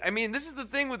 like, I mean, this is the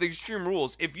thing with Extreme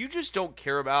Rules. If you just don't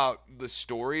care about the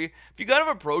story, if you kind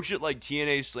of approach it like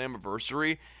TNA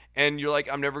Slammiversary, and you're like,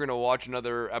 I'm never going to watch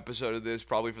another episode of this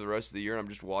probably for the rest of the year, and I'm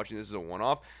just watching this as a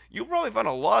one-off, you'll probably find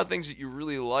a lot of things that you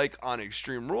really like on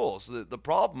Extreme Rules. The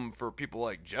problem for people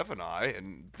like Jeff and I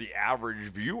and the average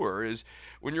viewer is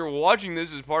when you're watching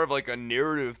this as part of like a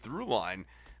narrative through line,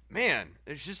 man,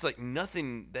 there's just like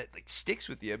nothing that like sticks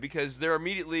with you because they're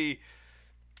immediately...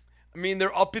 I mean,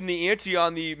 they're up in the ante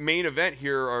on the main event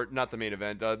here, or not the main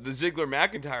event, the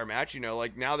Ziggler-McIntyre match, you know,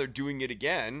 like now they're doing it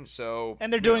again, so...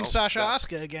 And they're doing Sasha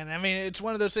Asuka again. I mean, it's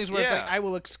one of those things where it's like, I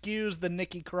will excuse the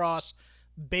Nikki Cross,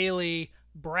 Bayley,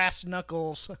 brass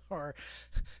knuckles, or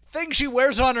thing she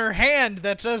wears on her hand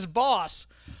that says boss,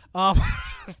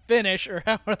 finish, or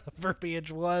however the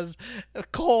verbiage was.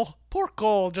 Poor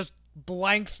Cole just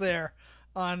blanks there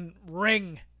on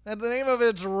ring. And the name of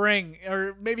it's Ring,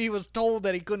 or maybe he was told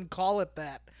that he couldn't call it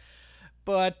that.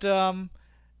 But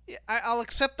I'll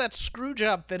accept that screw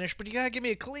job finish, but you gotta give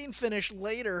me a clean finish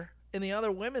later in the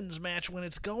other women's match when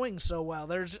it's going so well.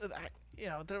 There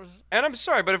was. And I'm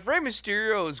sorry, but if Rey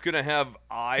Mysterio is gonna have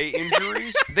eye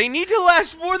injuries, they need to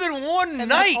last more than one night.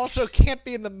 That also can't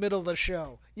be in the middle of the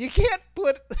show. You can't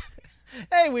put.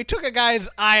 Hey, we took a guy's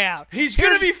eye out. He's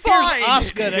going to be fine.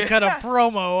 Here's Asuka to cut a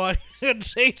promo on and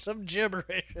say some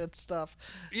gibberish and stuff.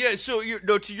 Yeah, so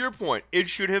to your point, it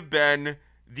should have been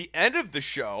the end of the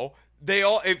show.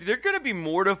 If they're going to be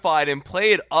mortified and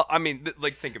play it up, I mean,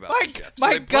 like, think about it, Jeff. So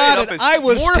my God, I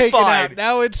was mortified. Taken out.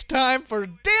 Now it's time for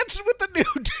Dancing with the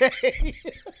New Day.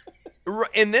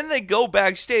 And then they go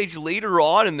backstage later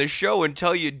on in the show and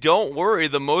tell you, don't worry,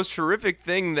 the most horrific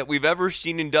thing that we've ever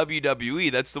seen in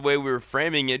WWE, that's the way we were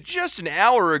framing it just an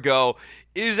hour ago,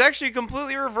 is actually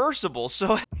completely reversible.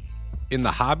 So, in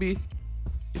the hobby,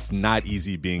 it's not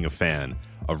easy being a fan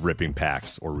of ripping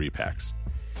packs or repacks.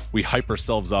 We hype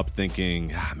ourselves up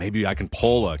thinking, maybe I can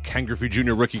pull a Ken Griffey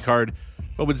Jr. rookie card,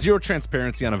 but with zero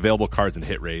transparency on available cards and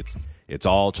hit rates, it's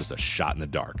all just a shot in the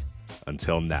dark.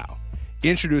 Until now.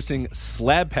 Introducing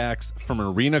slab packs from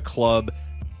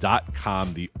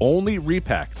arenaclub.com, the only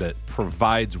repack that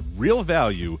provides real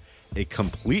value, a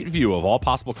complete view of all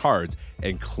possible cards,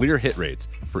 and clear hit rates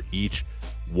for each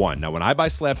one. Now, when I buy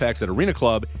slab packs at Arena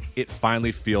Club, it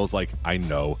finally feels like I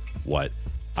know what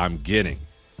I'm getting.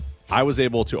 I was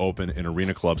able to open an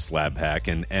Arena Club slab pack,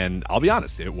 and I'll be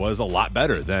honest, it was a lot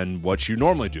better than what you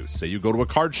normally do. Say you go to a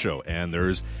card show, and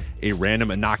there's a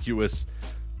random innocuous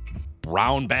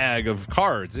brown bag of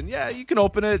cards, and yeah, you can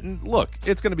open it and look,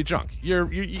 it's going to be junk.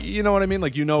 You know what I mean?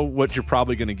 Like, you know what you're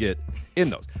probably going to get in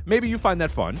those. Maybe you find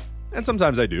that fun, and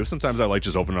sometimes I do. Sometimes I like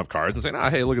just opening up cards and saying,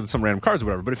 hey, look at some random cards or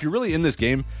whatever. But if you're really in this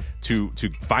game to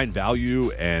find value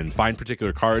and find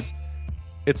particular cards,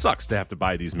 it sucks to have to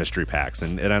buy these mystery packs,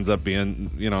 and it ends up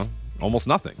being, almost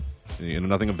nothing,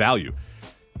 nothing of value.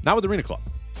 Not with Arena Club.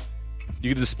 You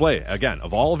can display, again,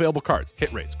 of all available cards,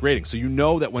 hit rates, grading, so you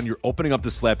know that when you're opening up the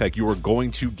slab pack, you are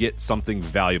going to get something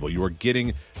valuable. You are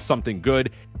getting something good.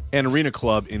 And Arena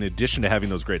Club, in addition to having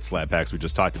those great slab packs we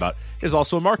just talked about, is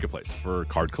also a marketplace for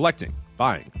card collecting,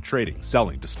 buying, trading,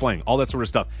 selling, displaying, all that sort of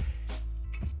stuff.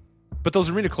 But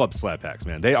those Arena Club slab packs,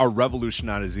 man, they are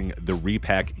revolutionizing the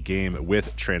repack game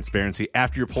with transparency.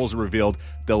 After your pulls are revealed,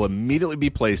 they'll immediately be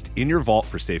placed in your vault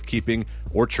for safekeeping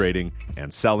or trading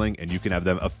and selling, and you can have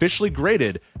them officially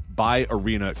graded by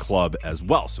Arena Club as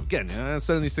well. So again,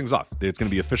 sending these things off, it's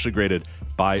going to be officially graded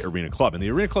by Arena Club. And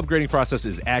the Arena Club grading process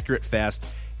is accurate, fast,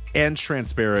 and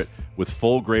transparent, with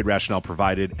full grade rationale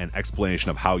provided and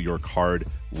explanation of how your card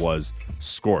was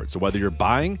scored. So whether you're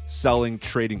buying, selling,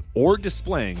 trading, or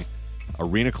displaying,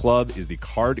 Arena Club is the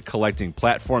card collecting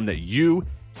platform that you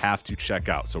have to check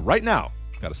out. So right now,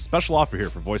 I've got a special offer here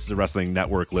for Voices of Wrestling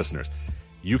Network listeners.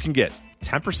 You can get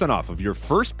 10% off of your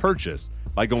first purchase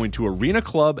by going to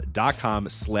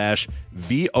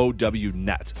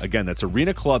arenaclub.com/VOWnet. Again, that's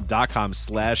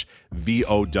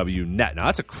arenaclub.com/VOWnet. Now,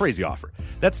 that's a crazy offer.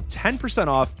 That's 10%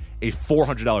 off a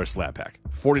 $400 slab pack.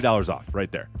 $40 off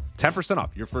right there. 10%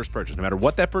 off your first purchase. No matter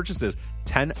what that purchase is,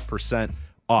 10%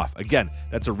 off. Again,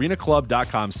 that's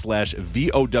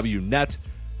arenaclub.com/VOWnet,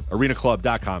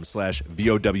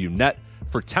 arenaclub.com/VOWnet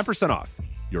for 10% off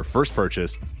your first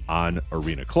purchase on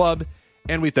Arena Club.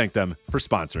 And we thank them for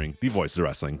sponsoring the Voices of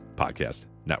Wrestling Podcast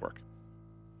Network.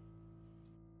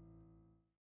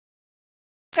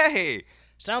 Hey,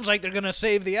 Sounds like they're going to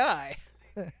save the eye.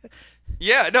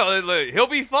 yeah, no, he'll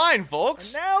be fine,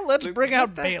 folks. And now let's bring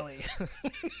out Bailey.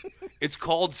 It's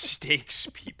called stakes,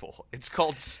 people. It's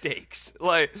called stakes.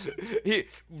 Like,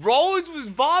 Rollins was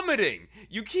vomiting.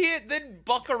 You can't then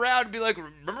buck around and be like,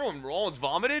 remember when Rollins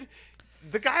vomited?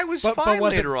 The guy was fine but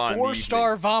was later on.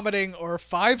 4-star vomiting or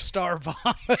 5-star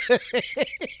vomiting?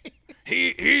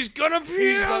 He's gonna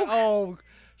puke.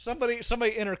 Somebody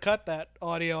intercut that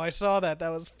audio. I saw that.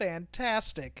 That was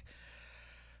fantastic.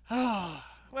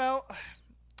 Well,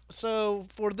 so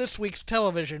for this week's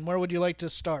television, where would you like to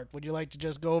start? Would you like to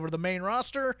just go over the main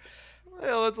roster?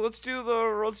 Yeah, let's do the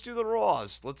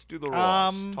Raws. Let's do the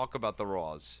Raws. Talk about the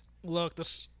Raws. Look,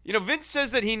 this. Vince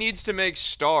says that he needs to make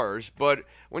stars, but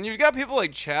when you've got people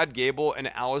like Chad Gable and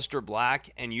Aleister Black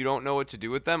and you don't know what to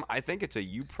do with them, I think it's a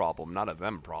you problem, not a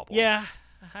them problem. Yeah,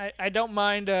 I don't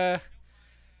mind.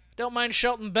 Don't mind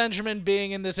Shelton Benjamin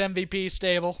being in this MVP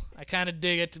stable. I kind of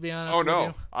dig it, to be honest. Oh no,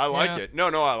 with you. I like it. No,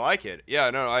 I like it. Yeah,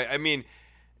 no, I mean,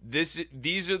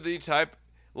 these are the type.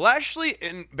 Lashley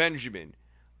and Benjamin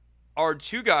are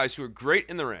two guys who are great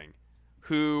in the ring,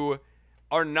 who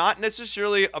are not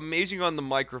necessarily amazing on the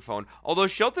microphone. Although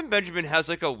Shelton Benjamin has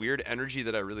like a weird energy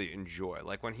that I really enjoy.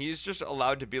 Like when he's just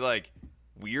allowed to be like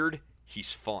weird,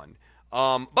 he's fun.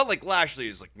 But like Lashley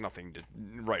is like nothing to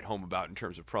write home about in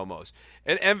terms of promos.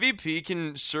 And MVP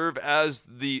can serve as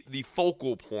the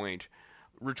focal point,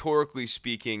 rhetorically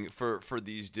speaking, for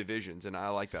these divisions, and I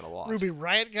like that a lot. Ruby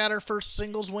Riott got her first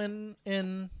singles win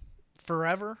in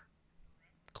forever.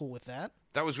 Cool with that.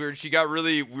 That was weird. She got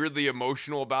really weirdly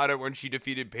emotional about it when she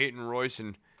defeated Peyton Royce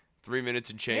in 3 minutes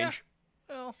and change.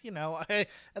 Yeah. Well, at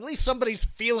least somebody's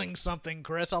feeling something,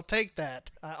 Chris. I'll take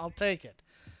that. I'll take it.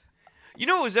 It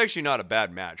was actually not a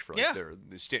bad match for the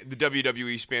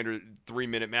WWE standard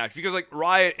 3-minute match, because like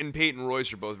Riott and Peyton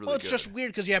Royce are both really good. Well, it's just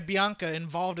weird because you have Bianca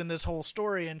involved in this whole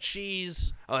story, and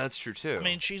she's... Oh, that's true too. I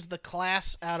mean, she's the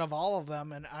class out of all of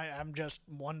them, and I'm just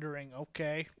wondering,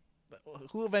 okay,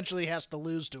 who eventually has to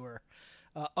lose to her,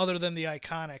 other than the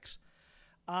Iconics?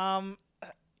 I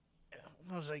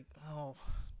was like, oh,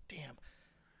 damn.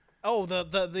 Oh,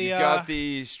 the You got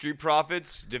the Street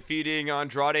Profits defeating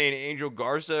Andrade and Angel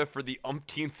Garza for the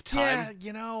umpteenth time.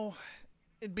 Yeah,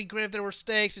 it'd be great if there were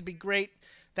stakes. It'd be great.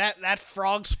 That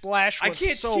frog splash was I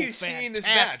can't so keep fantastic. seeing this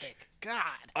match. God.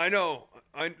 I know.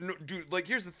 Dude, like,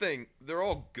 here's the thing. They're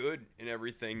all good and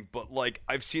everything, but, like,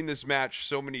 I've seen this match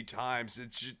so many times.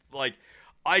 It's just, like,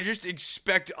 I just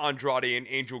expect Andrade and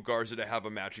Angel Garza to have a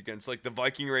match against, like, the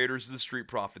Viking Raiders, the Street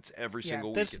Profits every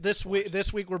single week. This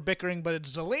week we're bickering, but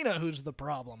it's Zelina who's the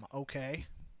problem. Okay.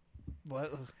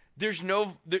 What?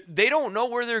 They don't know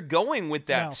where they're going with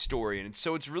that No. story, and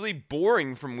so it's really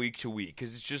boring from week to week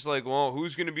because it's just like, well,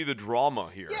 who's going to be the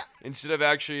drama here? Yeah. Instead of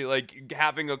actually like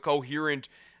having a coherent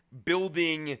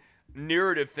building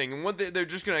narrative thing, and they're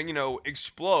just going to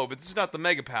explode. But this is not the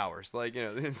Mega Powers, like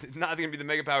it's not going to be the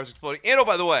Mega Powers exploding. And oh,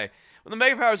 by the way, when the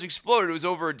Mega Powers exploded, it was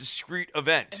over a discrete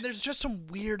event. And there's just some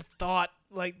weird thought,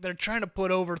 like they're trying to put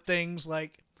over things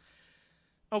like,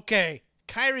 okay,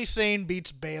 Kairi Sane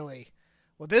beats Bayley.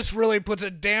 Well, this really puts a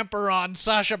damper on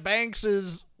Sasha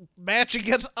Banks' match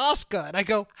against Asuka. And I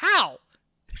go, how?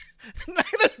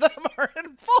 Neither of them are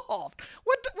involved.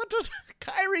 What does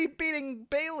Kairi beating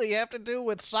Bayley have to do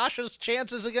with Sasha's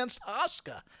chances against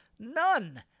Asuka?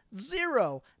 None.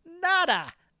 Zero.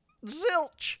 Nada.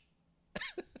 Zilch.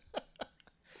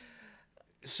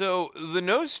 So the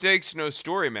no stakes, no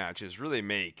story matches really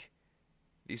make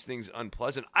these things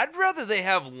unpleasant. I'd rather they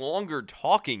have longer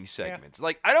talking segments. Yeah.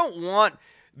 Like, I don't want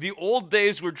the old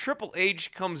days where Triple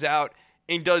H comes out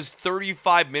and does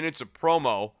 35 minutes of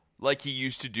promo like he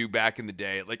used to do back in the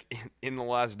day, like in the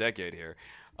last decade here.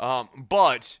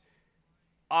 But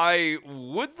I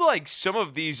would like some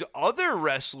of these other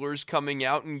wrestlers coming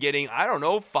out and getting,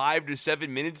 5 to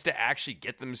 7 minutes to actually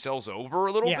get themselves over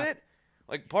a little bit.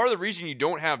 Like, part of the reason you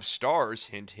don't have stars,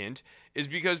 hint, hint, is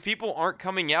because people aren't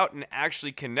coming out and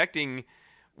actually connecting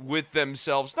with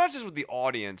themselves, not just with the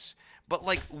audience, but,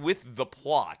 like, with the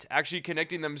plot. Actually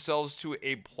connecting themselves to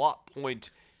a plot point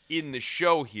in the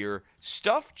show here.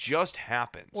 Stuff just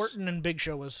happens. Orton and Big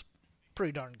Show was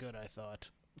pretty darn good, I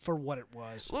thought, for what it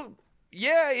was. Look,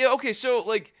 yeah, okay, so,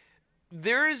 like,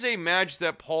 there is a match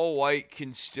that Paul White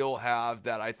can still have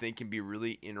that I think can be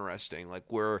really interesting, like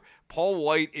where Paul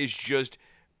White is just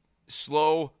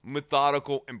slow,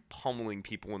 methodical, and pummeling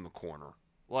people in the corner.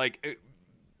 Like,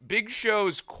 Big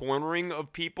Show's cornering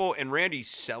of people and Randy's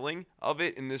selling of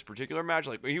it in this particular match,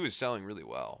 like, he was selling really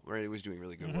well. Randy was doing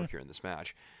really good work here in this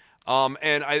match. And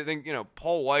I think,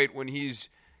 Paul White, when he's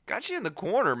got you in the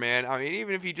corner, man, I mean,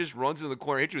 even if he just runs in the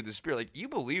corner and hits you with the spear, like, you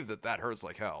believe that hurts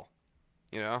like hell,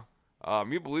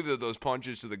 You believe that those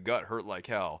punches to the gut hurt like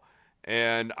hell.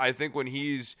 And I think when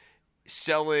he's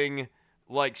selling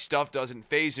like stuff doesn't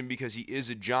faze him because he is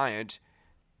a giant,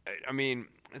 I mean,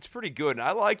 it's pretty good. And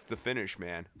I liked the finish,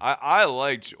 man. I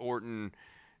liked Orton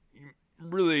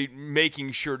really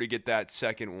making sure to get that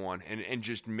second one and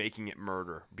just making it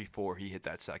murder before he hit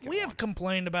that second one. We have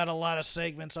complained about a lot of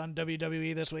segments on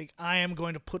WWE this week. I am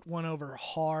going to put one over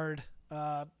hard.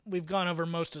 We've gone over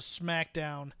most of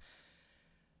SmackDown.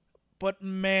 But,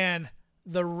 man,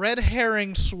 the red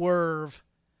herring swerve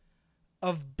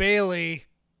of Bayley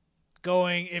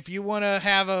going, if you want to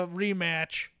have a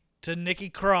rematch, to Nikki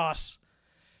Cross,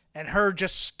 and her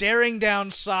just staring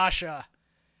down Sasha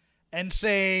and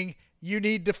saying, you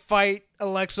need to fight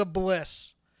Alexa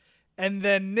Bliss. And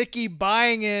then Nikki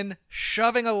buying in,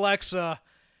 shoving Alexa,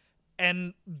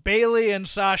 and Bayley and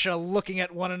Sasha looking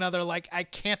at one another like, I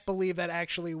can't believe that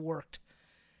actually worked.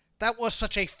 That was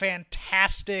such a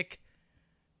fantastic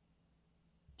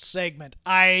segment.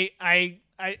 It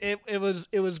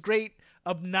was great,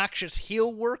 obnoxious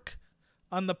heel work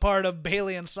on the part of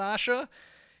Bayley and Sasha.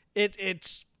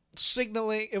 It's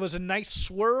signaling. It was a nice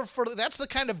swerve that's the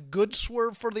kind of good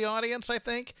swerve for the audience, I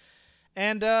think.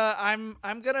 And I'm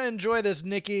gonna enjoy this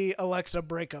Nikki Alexa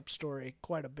breakup story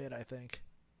quite a bit, I think.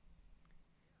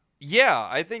 Yeah,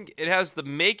 I think it has the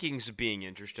makings of being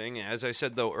interesting. As I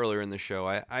said, though, earlier in the show,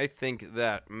 I think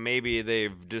that maybe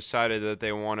they've decided that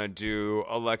they want to do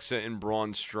Alexa and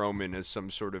Braun Strowman as some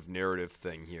sort of narrative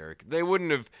thing here. They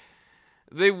wouldn't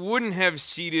have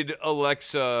seeded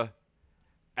Alexa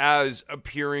as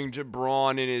appearing to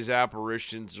Braun in his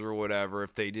apparitions or whatever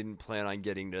if they didn't plan on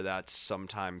getting to that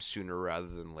sometime sooner rather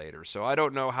than later. So I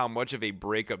don't know how much of a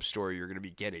breakup story you're going to be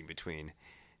getting between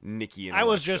Nikki and Alexa. I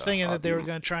was just thinking that they were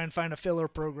going to try and find a filler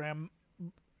program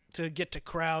to get to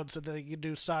crowds so that they could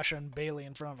do Sasha and Bayley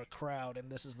in front of a crowd,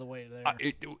 and this is the way there.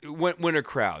 When are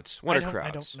crowds? I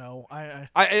don't know.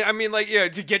 I mean, like, yeah,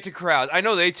 to get to crowds. I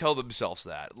know they tell themselves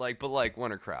that, but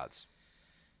when are crowds?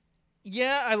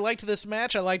 Yeah, I liked this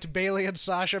match. I liked Bayley and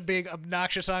Sasha being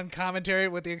obnoxious on commentary,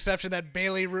 with the exception that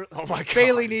Bayley. Oh my god!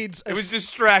 Bayley needs. It was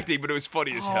distracting, but it was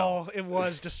funny as hell. Oh, it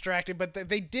was distracting, but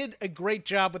they did a great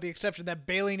job, with the exception that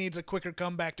Bayley needs a quicker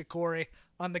comeback to Corey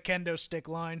on the kendo stick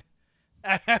line.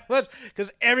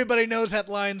 Because everybody knows that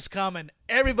line's coming.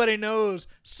 Everybody knows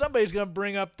somebody's going to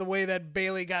bring up the way that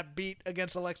Bayley got beat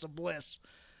against Alexa Bliss.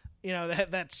 You know,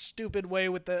 that stupid way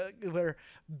where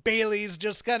Bayley's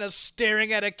just kind of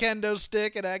staring at a kendo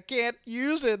stick and I can't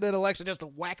use it. Then Alexa just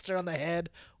whacks her on the head.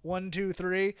 1, 2,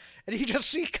 3. And you just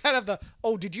see kind of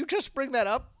did you just bring that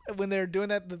up? When they were doing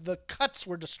that, the cuts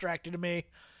were distracting to me.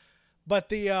 But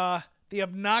the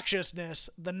obnoxiousness,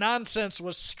 the nonsense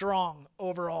was strong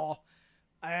overall.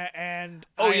 I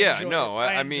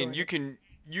mean, you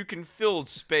can fill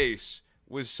space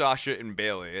with Sasha and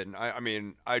Bayley. And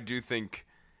I do think...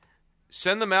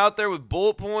 Send them out there with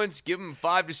bullet points, give them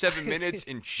 5 to 7 minutes,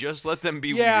 and just let them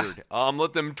be weird.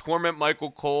 Let them torment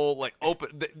Michael Cole. Like,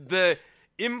 the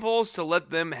impulse to let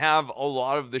them have a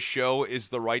lot of the show is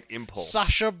the right impulse.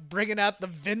 Sasha bringing out the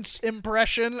Vince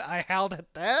impression. I howled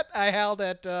at that. I howled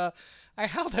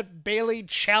at Bayley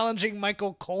challenging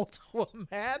Michael Cole to a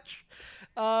match.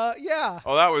 Yeah.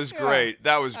 Oh, that was great.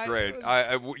 That was great.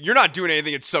 You're not doing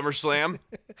anything at SummerSlam.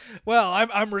 Well,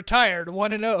 I'm retired,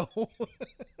 1-0.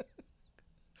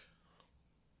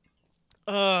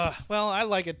 Well, I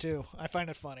like it too. I find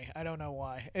it funny. I don't know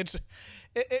why.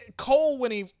 Cole, when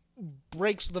he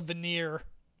breaks the veneer,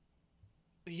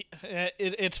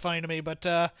 it's funny to me. But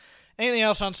anything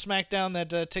else on SmackDown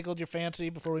that tickled your fancy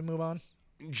before we move on?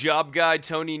 Job guy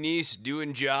Tony Nese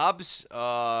doing jobs.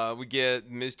 We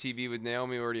get Miz TV with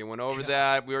Naomi. We already went over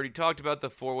that. We already talked about the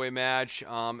 4-way match.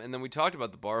 And then we talked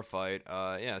about the bar fight.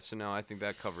 So now I think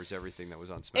that covers everything that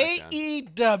was on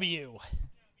SmackDown. AEW.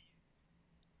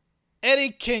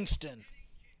 Eddie Kingston,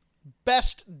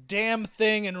 best damn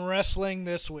thing in wrestling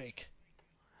this week.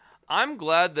 I'm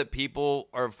glad that people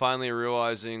are finally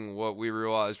realizing what we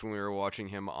realized when we were watching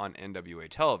him on NWA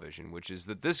television, which is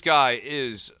that this guy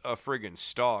is a friggin'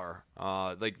 star.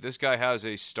 This guy has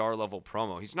a star-level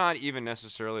promo. He's not even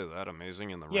necessarily that amazing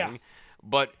in the ring,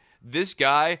 but this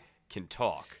guy can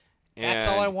talk. That's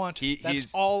all I want.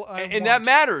 That's all I want. And that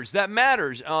matters. That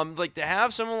matters. To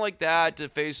have someone like that to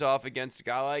face off against a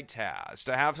guy like Taz,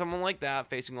 to have someone like that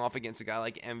facing off against a guy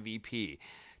like MVP,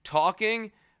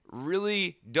 talking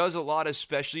really does a lot,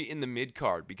 especially in the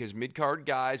mid-card, because mid-card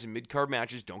guys and mid-card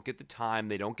matches don't get the time.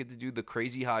 They don't get to do the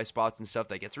crazy high spots and stuff.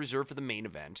 That gets reserved for the main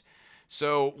event.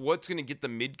 So what's going to get the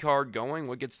mid-card going?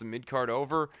 What gets the mid-card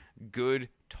over? Good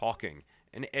talking.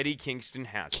 And Eddie Kingston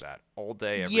has that all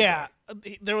day, every day. Yeah,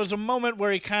 there was a moment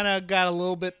where he kind of got a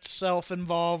little bit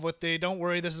self-involved with the "don't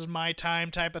worry, this is my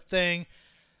time" type of thing,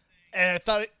 and I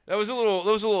thought that was a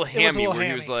little hammy.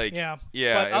 He was like, yeah.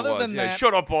 But other than that,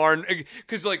 shut up, Arn,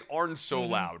 because Arn's so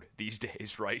loud these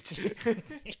days, right?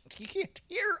 You can't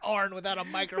hear Arn without a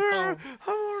microphone.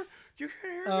 You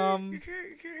can't hear me. You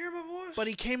can't hear my voice. But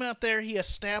he came out there. He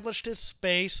established his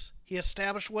space. He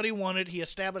established what he wanted. He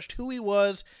established who he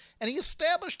was. And he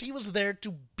established he was there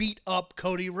to beat up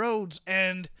Cody Rhodes.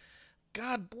 And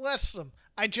God bless him.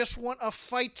 I just want a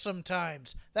fight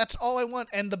sometimes. That's all I want.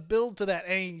 And the build to that.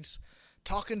 And he's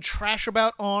talking trash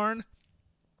about Arn.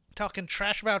 Talking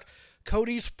trash about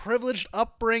Cody's privileged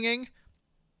upbringing.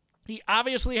 He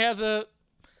obviously has a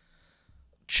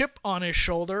chip on his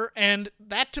shoulder. And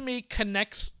that to me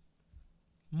connects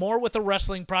more with the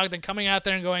wrestling product than coming out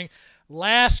there and going,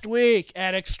 "Last week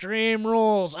at Extreme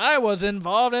Rules, I was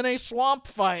involved in a swamp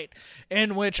fight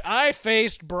in which I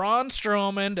faced Braun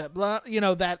Strowman,"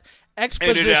 that expositional.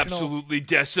 And it absolutely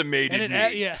decimated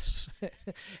me. Yes.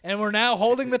 And we're now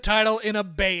holding the title in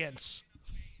abeyance.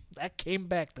 That came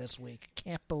back this week.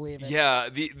 Can't believe it. Yeah,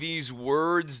 these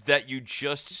words that you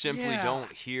just simply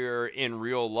don't hear in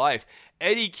real life.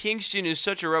 Eddie Kingston is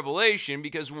such a revelation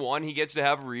because, one, he gets to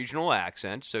have a regional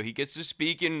accent, so he gets to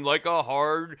speak in like a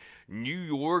hard New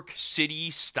York City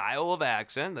style of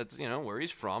accent. That's, where he's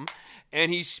from.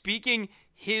 And he's speaking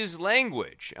his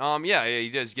language. He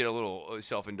does get a little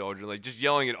self-indulgent, like just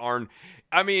yelling at Arn.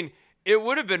 I mean, it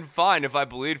would have been fine if I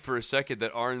believed for a second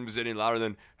that Arn was any louder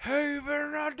than, "Hey, you better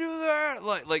not do that."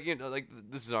 Like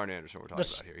this is Arn Anderson we're talking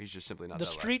about here. He's just simply not the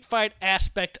that street fight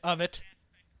aspect of it.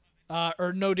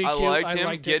 Or no DQ. I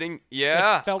liked him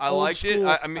it felt I old liked school.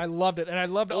 it. I mean, I loved it, and I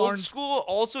loved old Arn's school,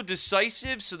 also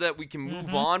decisive, so that we can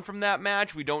move on from that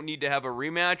match. We don't need to have a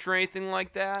rematch or anything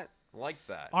like that. I like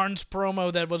that. Arn's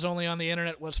promo that was only on the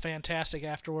internet was fantastic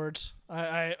afterwards.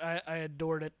 I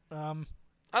adored it.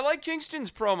 I like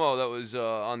Kingston's promo that was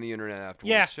on the internet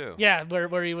afterwards too. Yeah,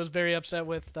 where he was very upset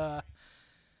with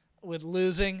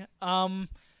losing.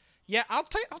 Yeah, I'll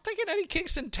take an Eddie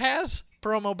Kingston Taz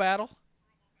promo battle.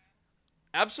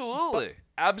 Absolutely.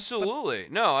 Absolutely.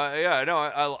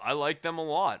 I like them a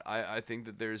lot. I think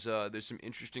that there's some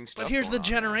interesting stuff. But here's the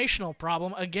going on there. generational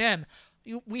problem. Again,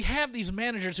 we have these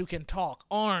managers who can talk.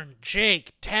 Arn,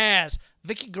 Jake, Taz,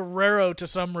 Vicky Guerrero to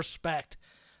some respect,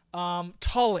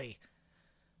 Tully.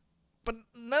 But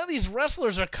none of these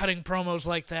wrestlers are cutting promos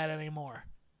like that anymore.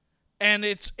 And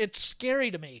it's scary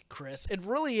to me, Chris. It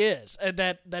really is.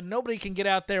 That nobody can get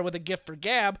out there with a gift for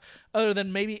gab other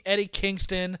than maybe Eddie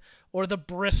Kingston or the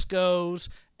Briscoes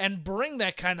and bring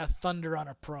that kind of thunder on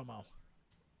a promo.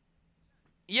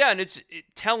 Yeah, and it's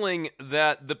telling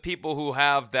that the people who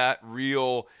have that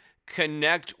real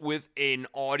connect with an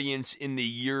audience in the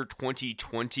year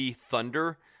 2020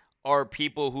 thunder are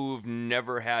people who've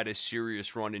never had a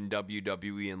serious run in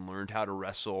WWE and learned how to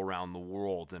wrestle around the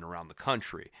world and around the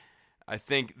country. I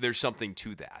think there's something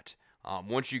to that.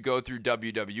 Once you go through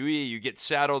WWE, you get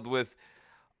saddled with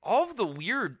all of the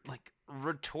weird, like,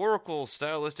 rhetorical,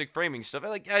 stylistic framing stuff.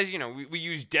 Like, as you know, we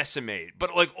use decimate,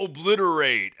 but like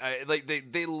obliterate.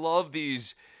 They love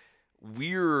these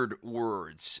weird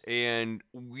words and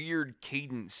weird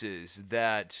cadences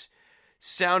that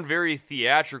sound very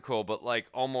theatrical, but like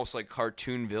almost like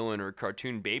cartoon villain or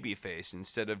cartoon babyface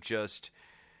instead of just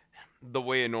the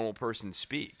way a normal person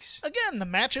speaks. Again, the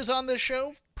matches on this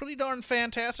show, pretty darn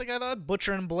fantastic, I thought.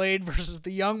 Butcher and Blade versus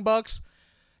the Young Bucks.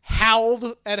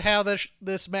 Howled at how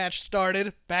this match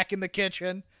started back in the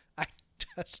kitchen.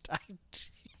 They're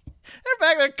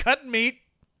back there cutting meat.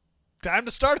 Time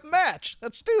to start a match.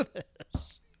 Let's do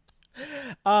this.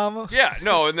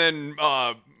 And then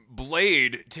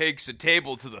Blade takes a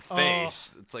table to the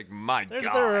face. It's like, my God.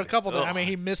 There were a couple things. I mean,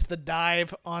 he missed the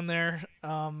dive on there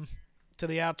to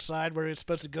the outside where he was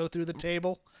supposed to go through the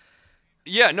table.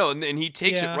 Yeah, no, and he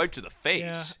takes it right to the face.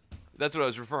 Yeah. That's what I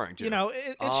was referring to. You know,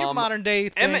 it's your modern day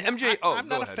thing. MJ, I'm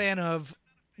not a ahead. fan of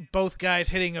both guys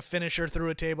hitting a finisher through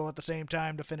a table at the same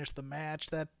time to finish the match.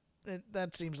 That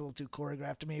seems a little too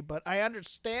choreographed to me, but I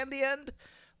understand the end.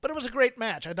 But it was a great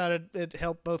match. I thought it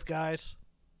helped both guys,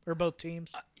 or both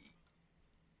teams.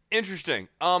 Interesting.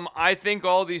 I think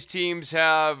all these teams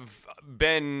have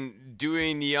been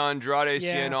doing the Andrade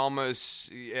Cien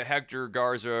Almas, Hector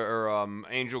Garza, or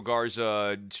Angel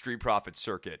Garza Street Profits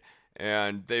circuit.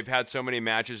 And they've had so many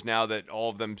matches now that all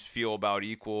of them feel about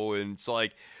equal. And it's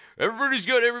like, everybody's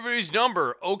got everybody's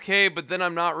number. Okay, but then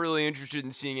I'm not really interested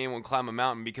in seeing anyone climb a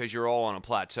mountain because you're all on a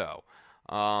plateau.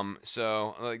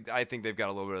 I think they've got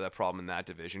a little bit of that problem in that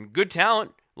division. Good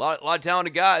talent. A lot of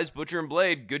talented guys. Butcher and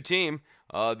Blade, good team.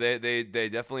 They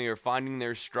definitely are finding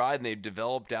their stride, and they've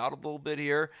developed out a little bit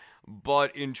here.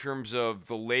 But in terms of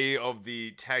the lay of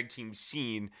the tag team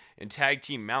scene and tag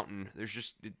team mountain,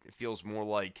 it feels more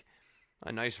like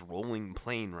a nice rolling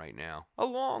plain right now. A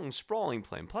long, sprawling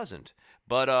plain, pleasant,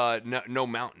 but no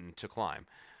mountain to climb.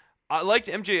 I liked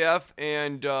MJF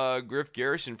and Griff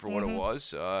Garrison for what it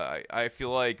was. I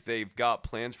feel like they've got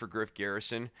plans for Griff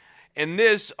Garrison. And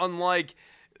this, unlike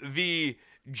the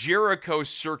Jericho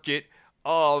circuit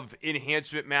of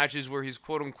enhancement matches where he's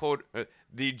quote-unquote,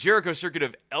 the Jericho circuit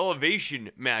of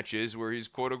elevation matches where he's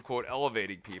quote-unquote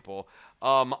elevating people,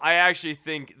 I actually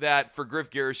think that for Griff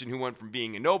Garrison, who went from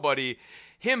being a nobody,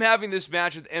 him having this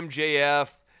match with MJF,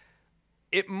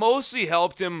 it mostly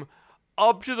helped him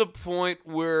up to the point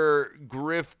where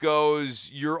Griff goes,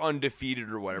 you're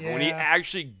undefeated or whatever. Yeah. When he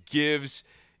actually gives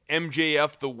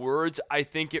MJF the words, I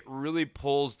think it really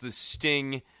pulls the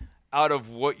sting out of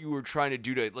what you were trying to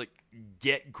do to like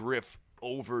get Griff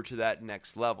over to that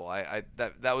next level.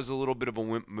 That was a little bit of a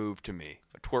wimp move to me,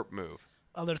 a twerp move.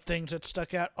 Other things that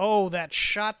stuck out. Oh, that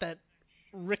shot that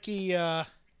Ricky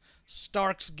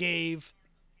Starks gave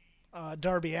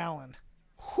Darby Allin.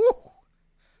 Whew.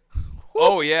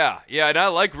 Oh, yeah. Yeah, and I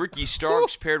like Ricky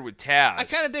Starks paired with Taz. I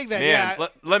kind of dig that, Man, yeah.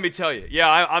 Let me tell you.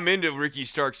 Yeah, I'm into Ricky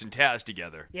Starks and Taz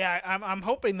together. Yeah, I'm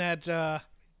hoping that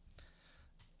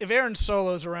if Aaron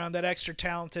Solo's around, that extra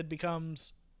talented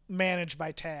becomes managed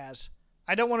by Taz.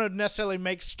 I don't want to necessarily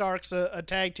make Starks a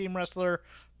tag team wrestler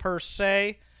per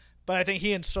se, but I think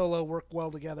he and Solo work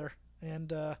well together.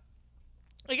 And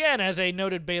again, as a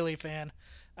noted Bayley fan,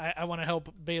 I want to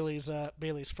help Bayley's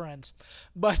friends.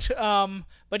 But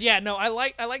yeah, no, I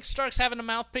like Starks having a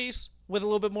mouthpiece with a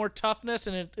little bit more toughness,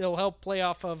 and it'll help play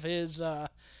off of his.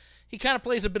 He kind of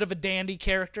plays a bit of a dandy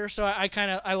character, so I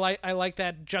like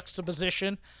that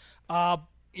juxtaposition.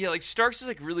 Yeah, like Starks is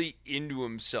like really into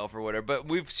himself or whatever, but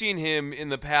we've seen him in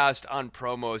the past on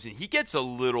promos, and he gets a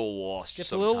little lost. Gets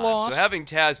sometimes. a little lost. So having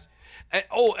Taz, and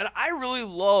I really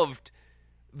loved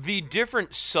the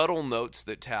different subtle notes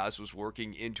that Taz was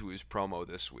working into his promo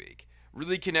this week.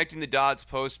 really connecting the dots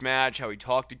post-match, how he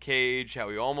talked to Cage, how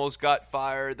he almost got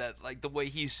fired, that like the way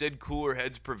he said cooler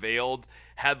heads prevailed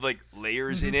had like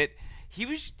layers in it.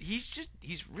 He's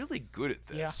really good at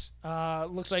this. Yeah.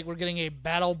 Looks like we're getting a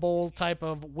Battle Bowl type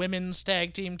of women's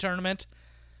tag team tournament.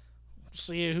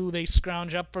 See who they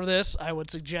scrounge up for this. I would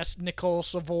suggest Nicole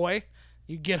Savoy.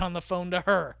 You get on the phone to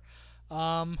her.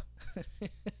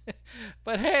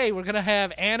 But hey, we're gonna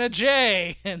have Anna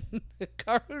Jay and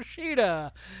Hikaru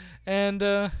Shida, and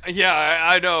yeah,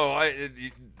 I know.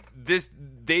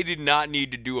 They did not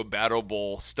need to do a Battle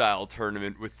Bowl style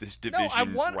tournament with this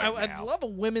division. No, I'd I'd love a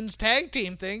women's tag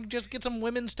team thing. Just get some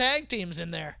women's tag teams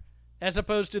in there, as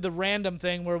opposed to the random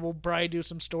thing where we'll probably do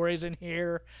some stories in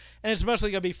here, and it's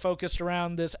mostly gonna be focused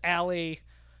around this Allie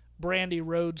Brandy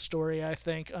Rhodes story. I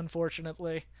think,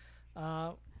 unfortunately.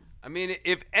 I mean,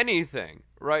 if anything,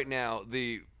 right now,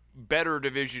 the better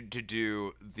division to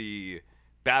do the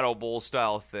Battle Bowl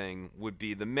style thing would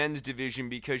be the men's division,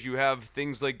 because you have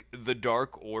things like the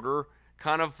Dark Order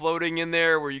kind of floating in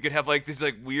there, where you could have like this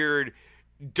like weird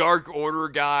Dark Order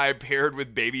guy paired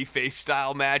with babyface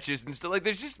style matches and stuff. Like,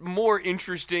 there's just more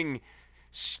interesting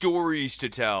stories to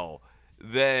tell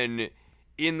than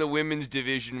in the women's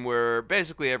division, where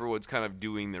basically everyone's kind of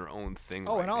doing their own thing.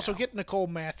 Oh, right and also now. get Nicole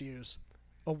Matthews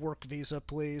a work visa,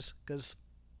 please, because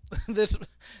this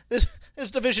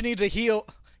division needs a heel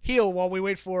while we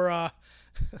wait for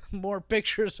more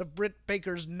pictures of Britt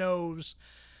Baker's nose.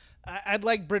 I'd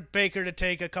like Britt Baker to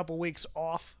take a couple weeks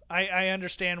off. I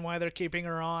understand why they're keeping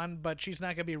her on, but she's not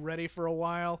going to be ready for a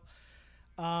while.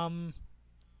 And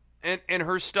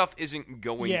her stuff isn't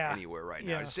going anywhere right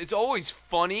now. Yeah. It's always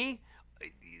funny.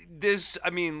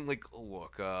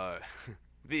 Look,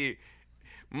 the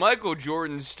Michael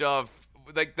Jordan stuff,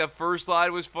 like the first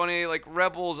slide was funny. Like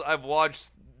Rebels, I've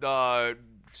watched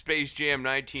Space Jam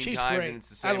 19 she's times, great. and it's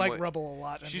the same I like way. Rebel a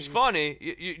lot. She's funny.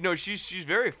 She's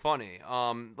very funny.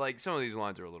 Like some of these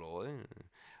lines are a little.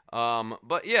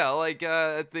 But yeah, like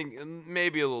I think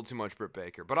maybe a little too much Britt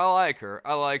Baker, but I like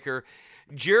her.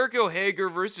 Jericho Hager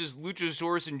versus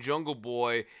Luchasaurus and Jungle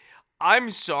Boy.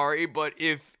 I'm sorry, but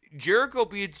if Jericho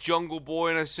beats Jungle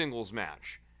Boy in a singles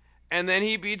match, and then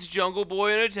he beats Jungle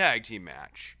Boy in a tag team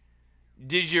match,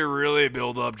 did you really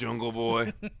build up Jungle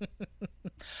Boy?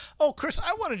 Oh, Chris,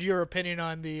 I wanted your opinion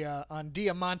on the on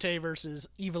Diamante versus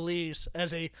Ivelisse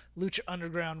as a Lucha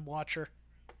Underground watcher.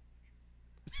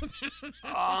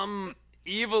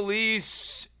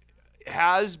 Ivelisse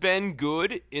has been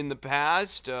good in the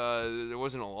past. There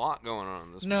wasn't a lot going on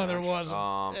in this No, match. there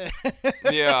wasn't.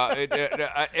 Yeah,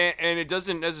 and it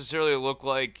doesn't necessarily look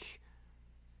like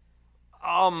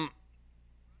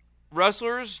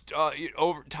wrestlers.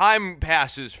 Over time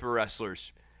passes for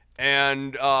wrestlers,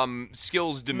 and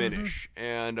skills diminish.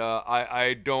 And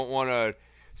I don't want to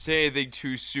say anything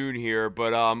too soon here,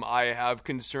 but I have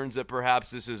concerns that perhaps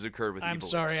this has occurred with. I'm Ivelisse.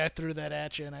 sorry I threw that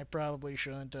at you, and I probably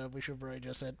shouldn't have. We should have probably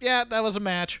just said, yeah, that was a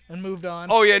match, and moved on.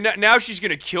 Oh yeah, now she's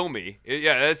gonna kill me.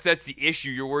 Yeah, that's the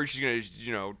issue. You're worried she's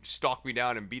gonna stalk me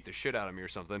down and beat the shit out of me or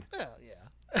something. Well,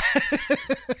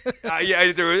 yeah. Yeah,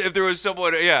 if there was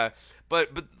someone, yeah. But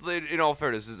in all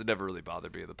fairness, this has never really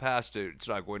bothered me in the past. It's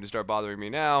not going to start bothering me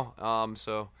now.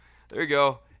 So there you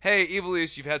go. Hey,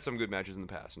 Ivelisse, you've had some good matches in the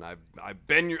past, and I've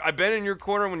been in your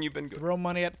corner when you've been good. Throw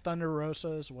money at Thunder Rosa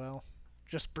as well.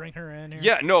 Just bring her in here.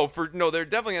 Yeah, they're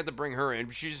definitely have to bring her in.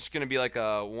 She's just gonna be like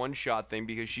a one-shot thing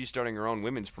because she's starting her own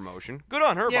women's promotion. Good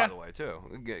on her, by the way, too.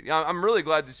 I'm really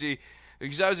glad to see,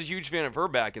 because I was a huge fan of her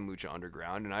back in Lucha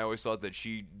Underground, and I always thought that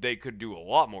they could do a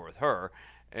lot more with her.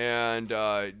 And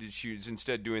she was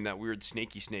instead doing that weird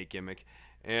snaky snake gimmick.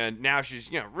 And now she's,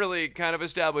 really kind of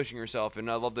establishing herself, and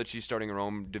I love that she's starting her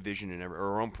own division and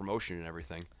her own promotion and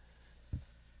everything.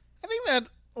 I think that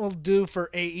will do for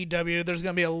AEW. There's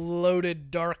going to be a loaded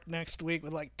dark next week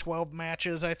with like 12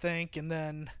 matches, I think, and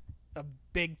then a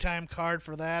big-time card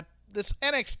for that. This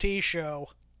NXT show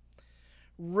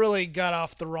really got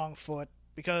off the wrong foot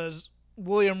because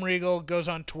William Regal goes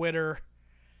on Twitter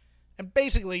and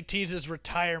basically teases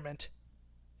retirement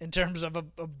in terms of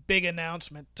a big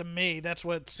announcement. To me, that's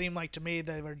what it seemed like to me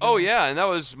they were doing. Oh, yeah, and that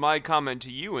was my comment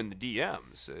to you in the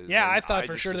DMs. Yeah, I thought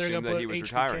for sure they were going to put HBK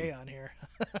retiring on here.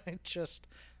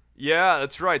 Yeah,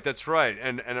 that's right.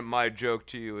 And my joke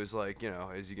to you is like,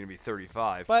 is he going to be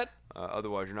 35? But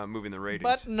otherwise, you're not moving the ratings.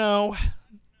 But no,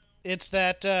 it's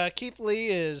that Keith Lee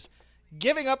is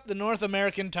giving up the North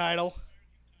American title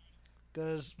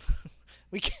because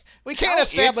We can't How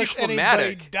establish anybody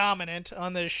anticlimactic. dominant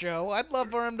on this show. I'd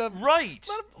love for him to Right.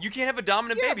 Let him- You can't have a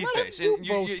dominant Yeah, let him babyface. do And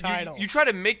both you titles. try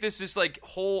to make this like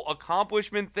whole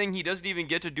accomplishment thing. He doesn't even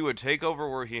get to do a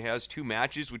takeover where he has 2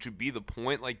 matches, which would be the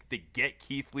point, like to get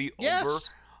Keith Lee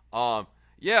Yes. over.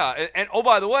 Yeah, and oh,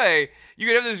 by the way, you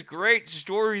could have this great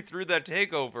story through that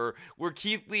takeover where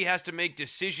Keith Lee has to make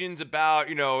decisions about,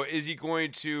 is he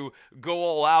going to go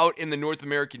all out in the North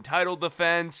American title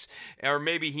defense, or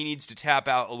maybe he needs to tap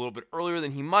out a little bit earlier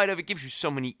than he might have. It gives you so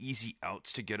many easy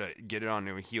outs to get it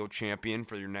onto a heel champion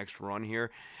for your next run here.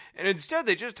 And instead,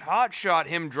 they just hotshot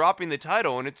him dropping the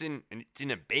title, and it's in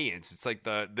abeyance. It's like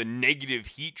the negative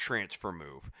heat transfer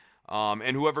move.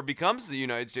 And whoever becomes the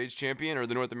United States champion or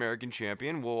the North American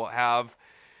champion will have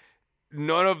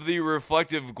none of the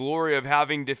reflective glory of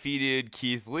having defeated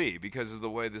Keith Lee because of the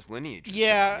way this lineage is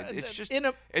Yeah, going. It's just in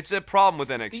it's a problem with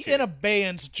NXT. The in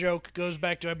abeyance joke goes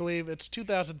back to, I believe, it's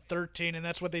 2013, and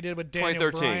that's what they did with Daniel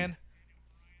 2013. Bryan.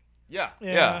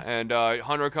 Yeah. And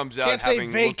Hunter comes out Can't say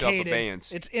having looked up vacated.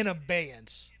 abeyance. It's in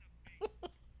abeyance.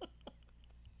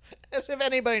 As if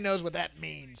anybody knows what that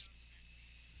means.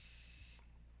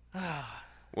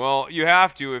 Well, you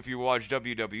have to if you watch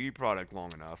WWE product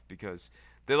long enough because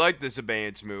they like this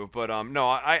abeyance move. But no,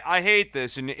 I hate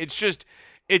this, and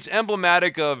it's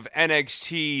emblematic of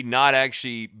NXT not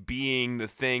actually being the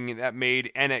thing that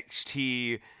made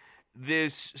NXT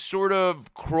this sort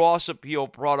of cross appeal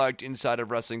product inside of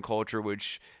wrestling culture,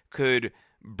 which could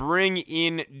bring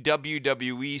in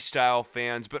WWE style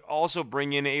fans, but also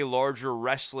bring in a larger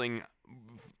wrestling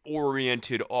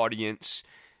oriented audience.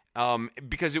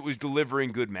 Because it was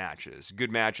delivering good matches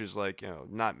like,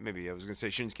 not maybe I was going to say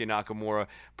Shinsuke Nakamura,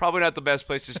 probably not the best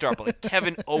place to start, but like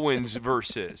Kevin Owens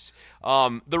versus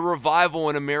The Revival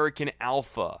and American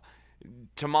Alpha,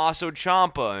 Tommaso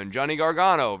Ciampa and Johnny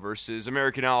Gargano versus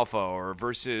American Alpha or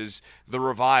versus The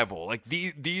Revival. Like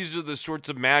these are the sorts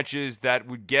of matches that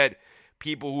would get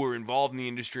people who are involved in the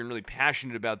industry and really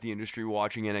passionate about the industry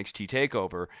watching NXT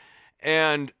TakeOver.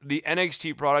 And the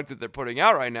NXT product that they're putting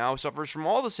out right now suffers from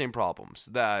all the same problems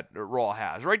that Raw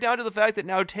has, right down to the fact that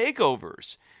now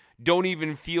takeovers don't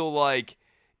even feel like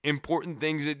important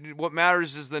things. What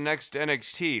matters is the next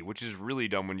NXT, which is really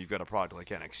dumb when you've got a product like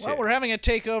NXT. Well, we're having a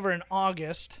takeover in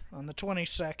August on the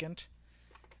 22nd.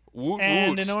 Woot And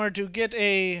woot. in order to get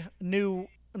a new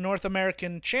North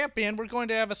American champion, we're going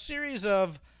to have a series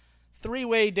of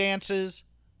 3-way dances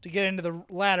to get into the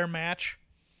ladder match.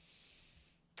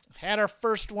 Had our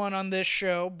first one on this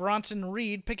show. Bronson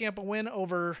Reed picking up a win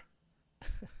over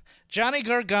Johnny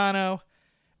Gargano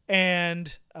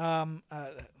and,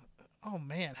 oh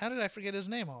man, how did I forget his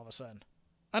name all of a sudden?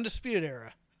 Undisputed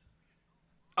Era.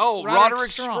 Oh, Roderick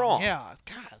Strong. Yeah,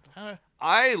 God.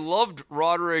 I loved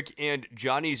Roderick and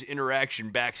Johnny's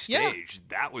interaction backstage.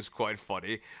 That was quite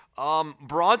funny.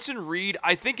 Bronson Reed,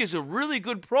 I think, is a really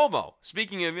good promo.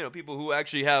 Speaking of, people who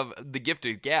actually have the gift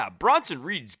of gab, Bronson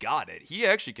Reed's got it. He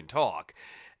actually can talk.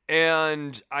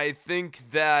 And I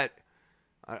think that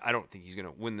I don't think he's going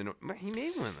to win he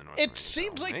may win the North It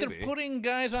seems like maybe. they're putting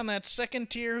guys on that second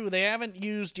tier who they haven't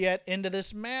used yet into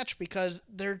this match because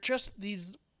they're just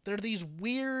these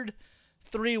weird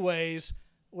 3-ways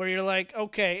where you're like,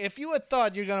 okay, if you had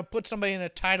thought you're going to put somebody in a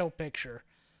title picture,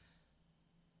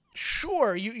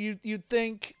 sure, you'd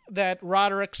think that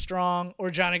Roderick Strong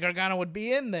or Johnny Gargano would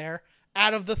be in there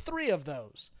out of the 3 of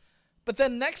those. But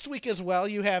then next week as well,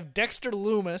 you have Dexter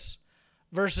Lumis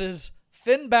versus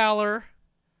Finn Balor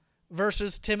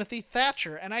versus Timothy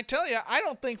Thatcher. And I tell you, I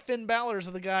don't think Finn Balor is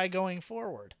the guy going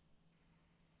forward.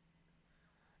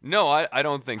 No, I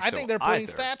don't think so. I think they're putting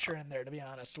either. Thatcher in there, to be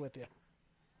honest with you.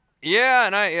 Yeah,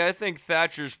 and I think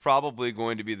Thatcher's probably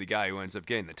going to be the guy who ends up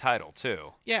getting the title,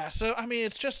 too. Yeah, so, I mean,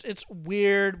 it's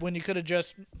weird when you could have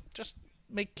just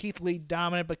make Keith Lee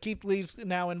dominant, but Keith Lee's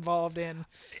now involved in...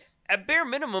 At bare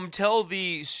minimum, tell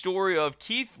the story of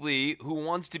Keith Lee, who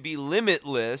wants to be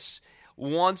limitless,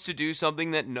 wants to do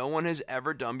something that no one has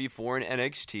ever done before in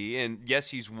NXT, and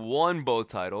yes, he's won both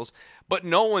titles, but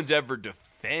no one's ever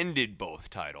defended both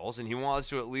titles, and he wants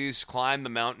to at least climb the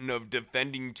mountain of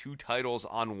defending 2 titles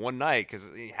on one night, because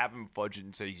have him fudge it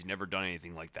and say he's never done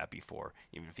anything like that before,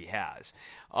 even if he has.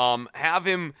 Have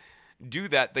him do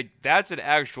that. That's an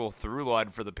actual through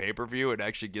line for the pay-per-view. It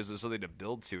actually gives us something to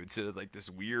build to instead of like this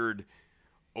weird,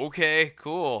 okay,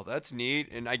 cool, that's neat,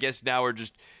 and I guess now we're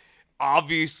just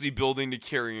obviously building to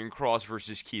Karrion Kross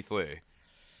versus Keith Lee.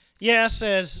 Yes,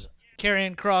 as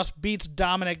Karrion Kross beats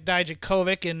Dominik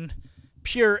Dijakovic in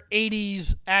pure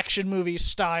 80s action movie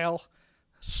style,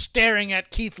 staring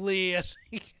at Keith Lee as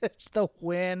he gets the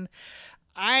win.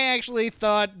 I actually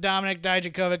thought Dominik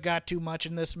Dijakovic got too much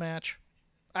in this match.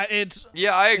 I agree. It's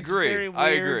very weird I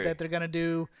agree that they're going to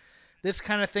do this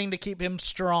kind of thing to keep him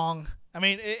strong. I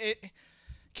mean,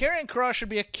 Karrion Kross should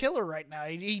be a killer right now.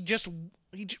 He just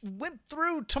went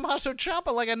through Tommaso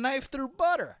Ciampa like a knife through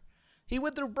butter. He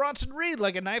went through Bronson Reed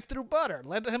like a knife through butter.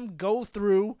 Let him go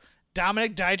through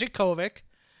Dominik Dijakovic,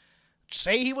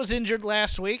 say he was injured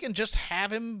last week, and just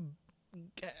have him.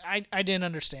 I didn't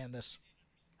understand this.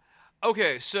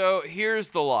 Okay, so here's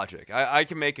the logic. I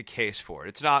can make a case for it.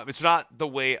 It's not the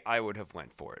way I would have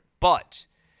went for it. But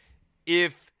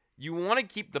if you want to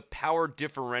keep the power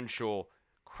differential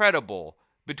credible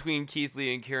between Keith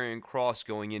Lee and Karrion Kross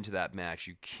going into that match,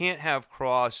 you can't have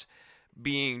Kross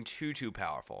being too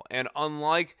powerful. And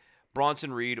unlike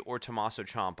Bronson Reed or Tommaso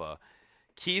Ciampa,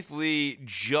 Keith Lee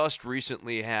just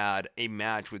recently had a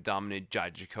match with Dominik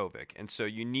Dijakovic. And so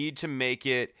you need to make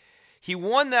it... He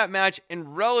won that match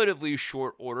in relatively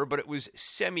short order, but it was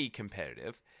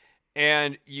semi-competitive.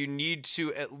 And you need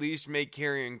to at least make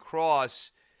Karrion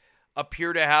Kross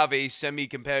appear to have a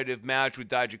semi-competitive match with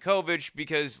Dijakovic,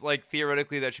 because, like,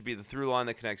 theoretically that should be the through line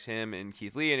that connects him and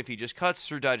Keith Lee. And if he just cuts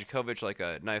through Dijakovic like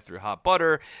a knife through hot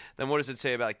butter, then what does it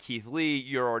say about Keith Lee?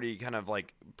 You're already kind of,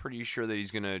 like, pretty sure that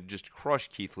he's going to just crush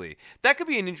Keith Lee. That could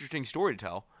be an interesting story to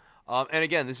tell. And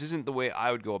again, this isn't the way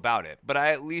I would go about it, but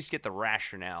I at least get the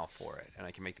rationale for it, and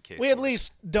I can make the case. We at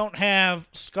least don't have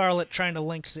Scarlett trying to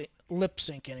lip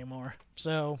sync anymore.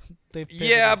 So they've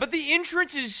but the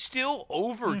entrance is still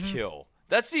overkill. Mm-hmm.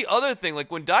 That's the other thing.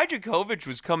 Like, when Dijakovic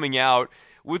was coming out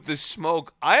with the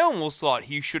smoke, I almost thought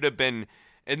he should have been,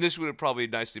 and this would have probably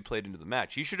nicely played into the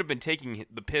match, he should have been taking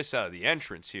the piss out of the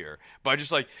entrance here by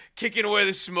just, like, kicking away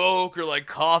the smoke or, like,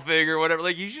 coughing or whatever.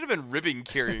 Like, he should have been ribbing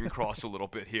Karrion Kross a little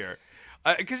bit here.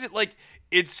 Because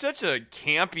it's such a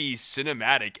campy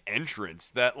cinematic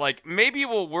entrance that, like, maybe it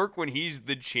will work when he's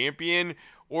the champion,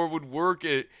 or would work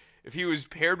if he was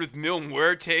paired with Mil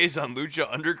Muertes on Lucha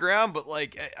Underground. But,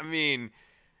 like, I mean,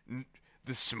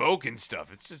 the smoke and stuff,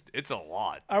 it's a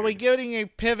lot. Dude. Are we getting a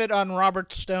pivot on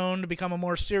Robert Stone to become a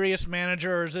more serious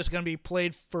manager, or is this going to be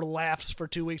played for laughs for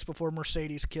 2 weeks before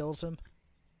Mercedes kills him?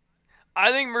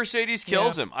 I think Mercedes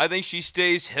kills him. I think she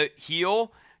stays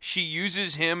heel. She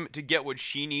uses him to get what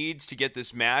she needs to get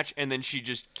this match, and then she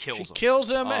just kills him. She kills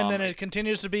him, and then it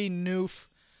continues to be Noof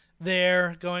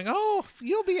there going, oh,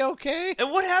 you'll be okay. And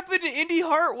what happened to Indy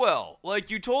Hartwell? Like,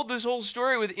 you told this whole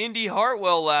story with Indy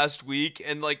Hartwell last week,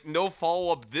 and, like, no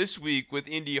follow-up this week with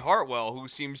Indy Hartwell, who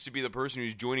seems to be the person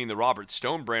who's joining the Robert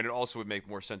Stone brand. It also would make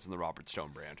more sense in the Robert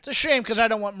Stone brand. It's a shame, because I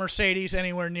don't want Mercedes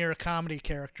anywhere near a comedy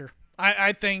character.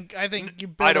 I think you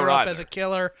build her up as a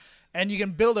killer, and you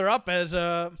can build her up as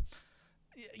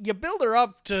you build her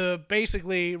up to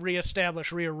basically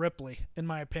reestablish Rhea Ripley, in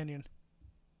my opinion.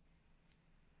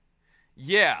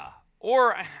 Yeah.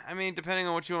 Or, I mean, depending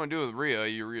on what you want to do with Rhea,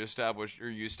 you establish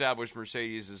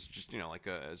Mercedes as just, like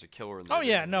as a killer in the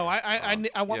division. Yeah, no,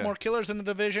 I want more killers in the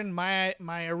division. My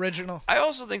original. I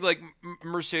also think, like,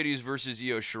 Mercedes versus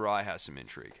Io Shirai has some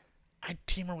intrigue. I'd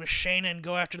team her with Shayna and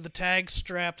go after the tag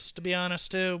straps, to be honest,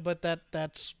 too. But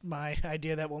that's my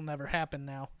idea. That will never happen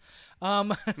now.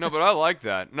 No, but I like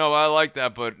that.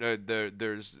 But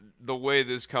there's the way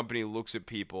this company looks at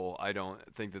people. I don't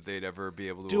think that they'd ever be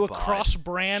able to do abide. A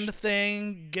cross-brand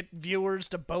thing, get viewers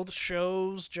to both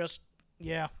shows. Just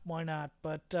why not?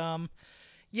 But I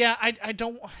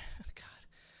don't.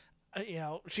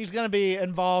 She's going to be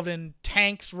involved in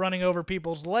tanks running over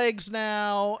people's legs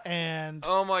now, and...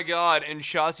 Oh, my God, and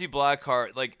Shotzi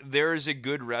Blackheart, like, there is a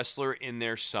good wrestler in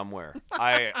there somewhere.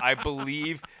 I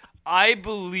believe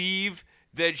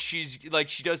that she's, like,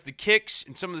 she does the kicks,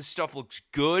 and some of the stuff looks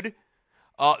good.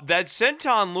 That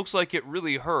senton looks like it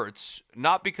really hurts,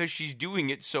 not because she's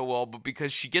doing it so well, but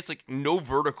because she gets, like, no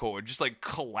vertical. It just, like,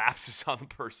 collapses on the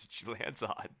person she lands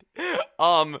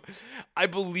on. I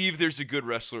believe there's a good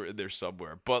wrestler in there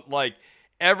somewhere, but, like,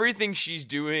 everything she's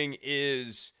doing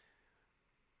is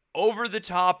over the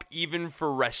top, even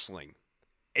for wrestling.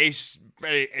 A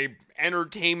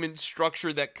entertainment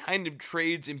structure that kind of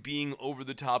trades in being over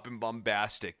the top and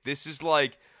bombastic. This is,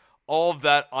 like, all of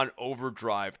that on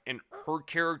overdrive, and her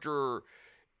character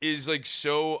is, like,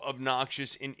 so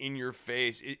obnoxious and in your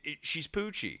face. She's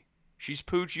Poochie. She's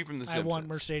Poochie from The Simpsons. I want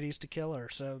Mercedes to kill her,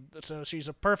 so she's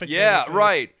a perfect. Yeah,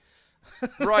 right.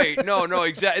 Right. No,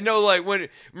 exactly. No, like, when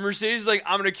Mercedes is like,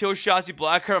 I'm gonna kill Shotzi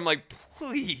Blackheart, I'm like,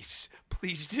 please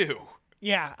do.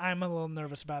 Yeah, I'm a little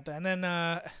nervous about that. And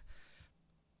then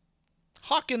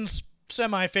Hawkins'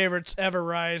 semi-favorites Ever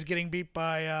Rise getting beat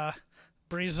by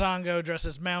Breezango dressed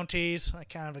as Mounties. I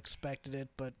kind of expected it,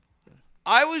 but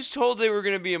I was told they were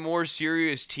going to be a more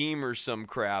serious team or some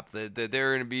crap, that they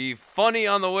were going to be funny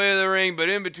on the way to the ring, but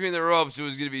in between the ropes it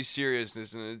was going to be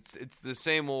seriousness, and it's the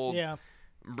same old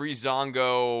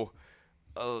Breezango,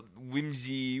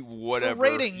 whimsy, whatever for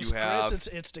ratings, you have. Chris,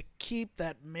 it's to keep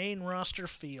that main roster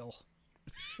feel.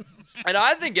 And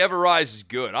I think Ever-Rise is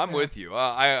good. I'm with you.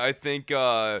 I think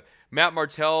Matt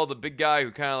Martell, the big guy who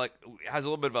kind of like has a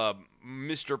little bit of a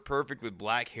Mr. Perfect with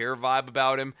black hair vibe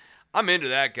about him, I'm into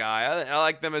that guy. I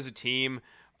like them as a team.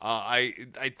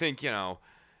 I think,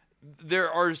 there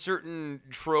are certain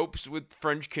tropes with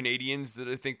French Canadians that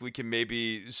I think we can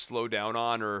maybe slow down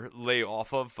on or lay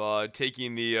off of.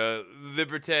 Taking the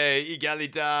liberté,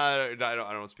 égalité.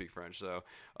 I don't speak French, so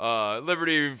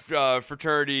liberty,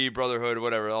 fraternity, brotherhood,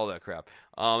 whatever, all that crap.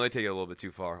 They take it a little bit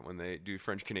too far when they do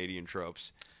French Canadian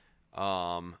tropes.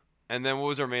 And then what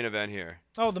was our main event here?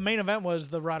 Oh, the main event was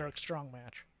the Roderick Strong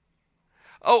match.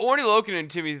 Oh, Orny Loken and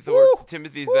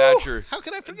Timothy Thatcher. How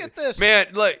can I forget this? Man,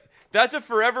 like, that's a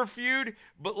forever feud,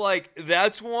 but, like,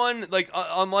 that's one, like,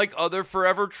 unlike other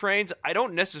forever trains, I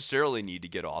don't necessarily need to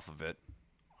get off of it.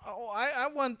 Oh, I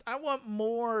want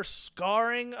more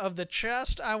scarring of the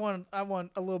chest. I want a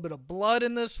little bit of blood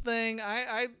in this thing.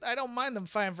 I don't mind them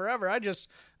fighting forever. I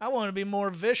want to be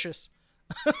more vicious.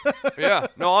 Yeah,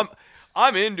 no,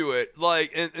 I'm into it.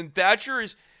 Like, and Thatcher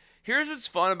is... Here's what's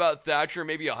fun about Thatcher,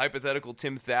 maybe a hypothetical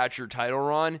Tim Thatcher title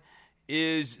run,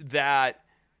 is that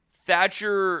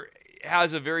Thatcher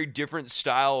has a very different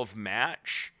style of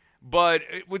match. But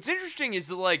what's interesting is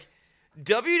that, like,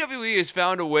 WWE has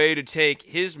found a way to take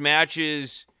his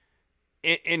matches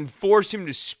and force him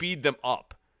to speed them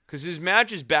up. Because his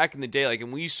matches back in the day, like,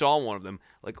 and we saw one of them,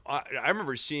 like, I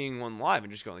remember seeing one live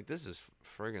and just going, like, this is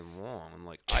friggin' long. And,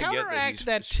 like, counteract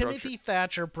that Timothy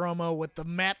Thatcher promo with the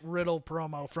Matt Riddle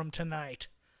promo from tonight.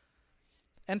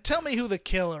 And tell me who the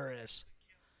killer is.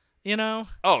 You know?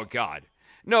 Oh, God.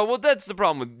 No, well, that's the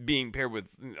problem with being paired with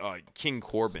King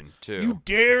Corbin, too. You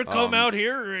dare come out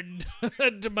here and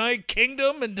to my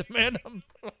kingdom and demand him.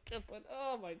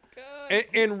 Oh, my God.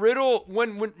 And Riddle,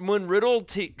 when Riddle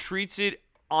treats it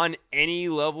on any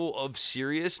level of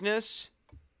seriousness,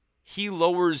 he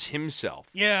lowers himself.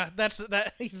 Yeah,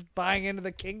 that he's buying into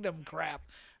the kingdom crap.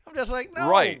 I'm just like, no.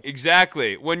 Right,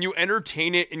 exactly. When you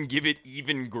entertain it and give it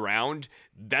even ground,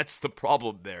 that's the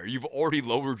problem there. You've already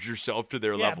lowered yourself to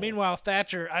their level. Yeah, meanwhile,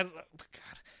 Thatcher, God,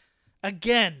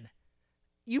 again,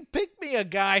 you pick me a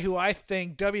guy who I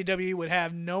think WWE would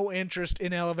have no interest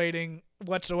in elevating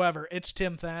whatsoever. It's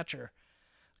Tim Thatcher.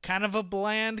 Kind of a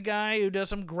bland guy who does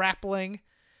some grappling.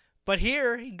 But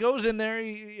here, he goes in there,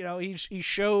 he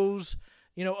shows,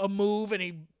 a move, and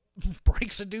he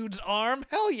breaks a dude's arm.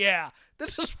 Hell yeah.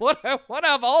 This is what I want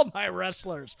of all my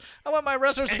wrestlers. I want my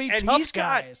wrestlers to be tough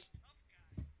guys.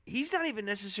 He's not even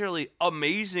necessarily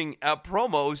amazing at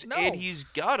promos, no. And he's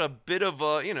got a bit of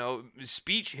a,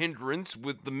 speech hindrance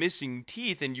with the missing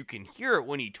teeth, and you can hear it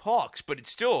when he talks, but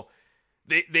it's still,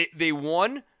 they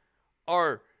one,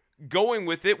 are going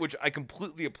with it, which I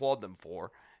completely applaud them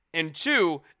for. And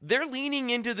two, they're leaning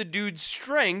into the dude's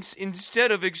strengths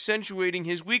instead of accentuating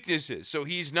his weaknesses. So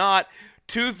he's not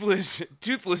toothless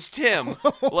Tim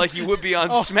like he would be on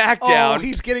SmackDown. Oh,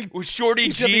 he's getting with Shorty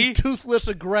G. Toothless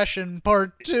Aggression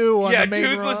Part 2 on the main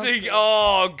toothless. roster.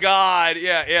 Oh God,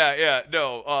 yeah.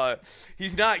 No,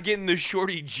 he's not getting the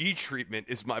Shorty G treatment.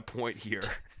 Is my point here.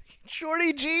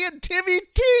 Shorty G and Timmy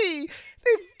T.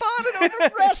 They bonded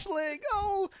over wrestling.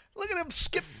 Oh, look at him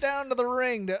skip down to the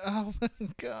ring. Oh,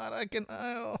 God, I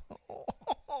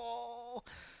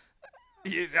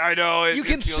know. You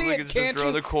can feels see like it, it's can't just you?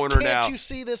 around the corner now. Can't you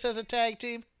see this as a tag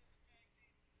team?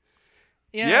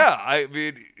 Yeah, I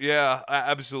mean,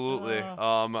 absolutely.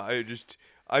 They're just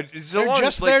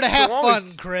there to have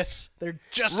fun, Chris. They're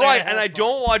just there to have and I fun.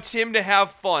 don't want Tim to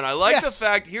have fun. I like the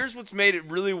fact, here's what's made it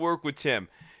really work with Tim.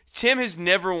 Tim has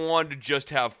never wanted to just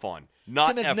have fun.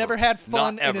 Tim has never had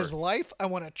fun in ever. his life. I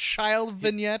want a child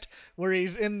vignette where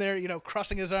he's in there,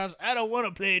 crossing his arms. I don't want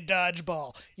to play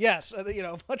dodgeball. Yes,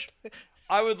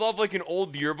 I would love like an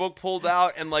old yearbook pulled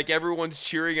out and like everyone's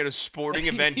cheering at a sporting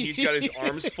event. He's got his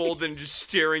arms folded and just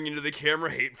staring into the camera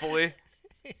hatefully.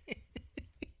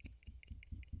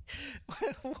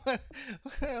 What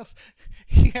else?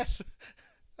 Yes.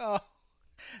 Oh.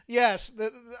 Yes,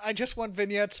 I just want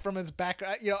vignettes from his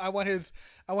background. I want his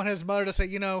mother to say,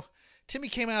 Timmy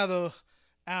came out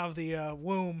of the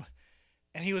womb,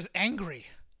 and he was angry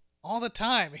all the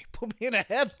time. He put me in a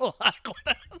headlock.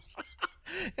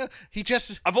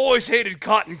 I've always hated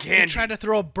cotton candy. He tried to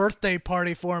throw a birthday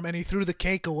party for him, and he threw the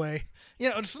cake away.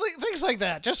 It's things like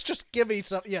that. Just give me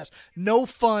some. Yes, no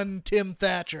fun, Tim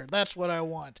Thatcher. That's what I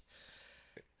want.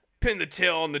 Pin the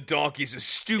tail on the donkey's a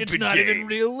stupid It's not game. even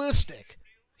realistic.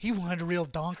 He wanted a real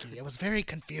donkey. It was very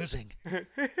confusing.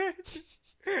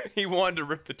 He wanted to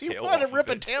rip the tail He wanted off to rip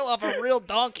of a it. tail off a real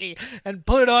donkey and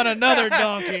put it on another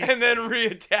donkey. And then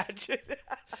reattach it.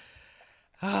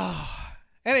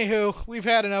 Anywho, we've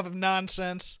had enough of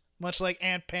nonsense, much like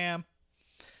Aunt Pam.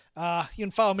 You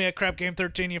can follow me at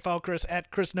CrapGame13. You can follow Chris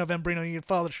at Chris Novembrino. You can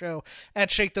follow the show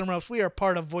at Shake the Ropes. We are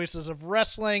part of Voices of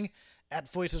Wrestling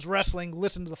at Voices Wrestling.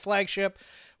 Listen to the flagship.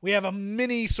 We have a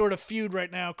mini sort of feud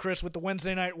right now, Chris, with the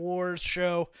Wednesday Night Wars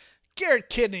show. Garrett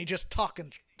Kidney just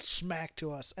talking smack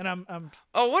to us, and I'm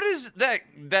Oh, what is that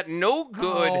no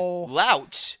good Oh.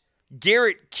 lout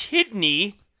Garrett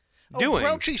Kidney doing?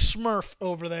 Grouchy Smurf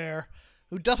over there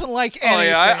who doesn't like anything. Oh,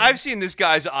 yeah, I've seen this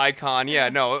guy's icon. Yeah,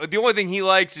 no, the only thing he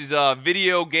likes is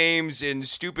video games and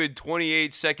stupid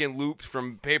 28-second loops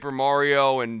from Paper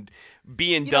Mario and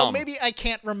being You dumb. know, maybe I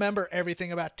can't remember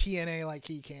everything about TNA like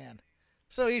he can.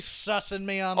 So he's sussing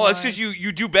me on. Oh, that's because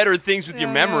you do better things with your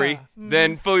memory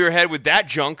than fill your head with that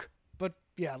junk. But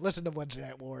yeah, listen to Wednesday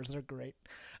Night Wars. They're great.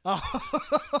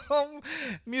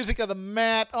 Music of the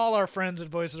Mat. All our friends at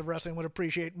Voices of Wrestling would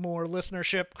appreciate more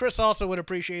listenership. Chris also would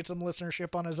appreciate some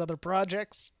listenership on his other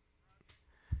projects.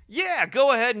 Yeah,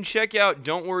 go ahead and check out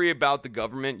Don't Worry About the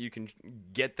Government. You can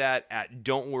get that at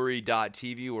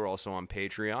don'tworry.tv. We're also on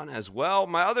Patreon as well.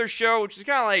 My other show, which is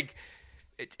kind of like,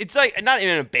 it's like not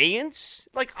in abeyance,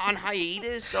 like on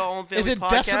hiatus. Is it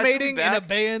decimating in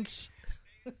abeyance?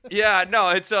 Yeah, no,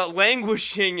 it's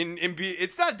languishing and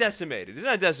it's not decimated. It's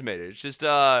not decimated. It's just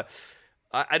I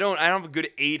don't have a good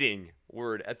aiding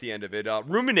word at the end of it.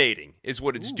 Ruminating is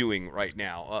what it's doing right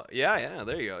now. Yeah,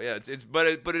 there you go. Yeah, but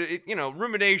it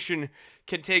rumination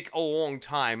can take a long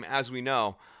time, as we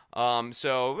know.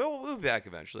 So we'll be back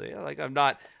eventually. Like I'm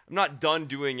not done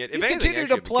doing it. You continue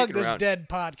to plug this dead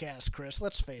podcast, Chris.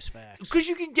 Let's face facts. Because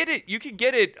you can get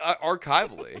it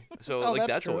archivally. So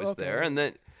that's true. always Okay. there. And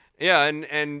then yeah,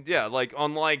 and yeah, like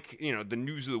unlike the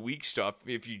news of the week stuff,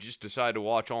 if you just decide to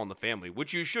watch All in the Family,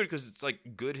 which you should because it's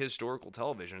like good historical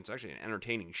television. It's actually an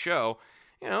entertaining show.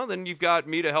 Then you've got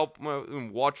me to help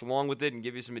watch along with it and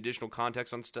give you some additional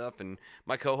context on stuff. And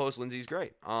my co-host Lindsay's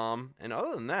great. And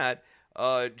other than that,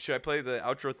 should I play the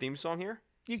outro theme song here?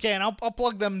 You can. I'll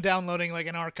plug them downloading like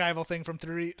an archival thing from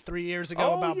three years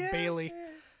ago about Bailey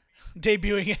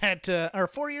debuting at or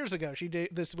 4 years ago.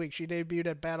 This week she debuted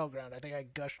at Battleground. I think I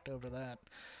gushed over that.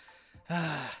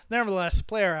 Nevertheless,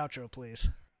 play our outro, please.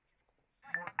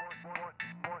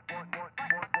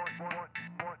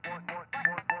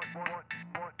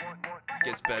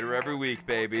 Gets better every week,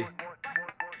 baby.